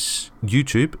 That's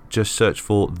YouTube, just search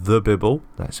for The Bibble,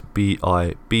 that's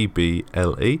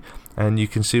BIBBLE, and you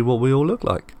can see what we all look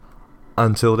like.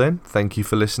 Until then, thank you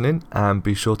for listening and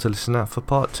be sure to listen out for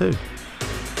part 2.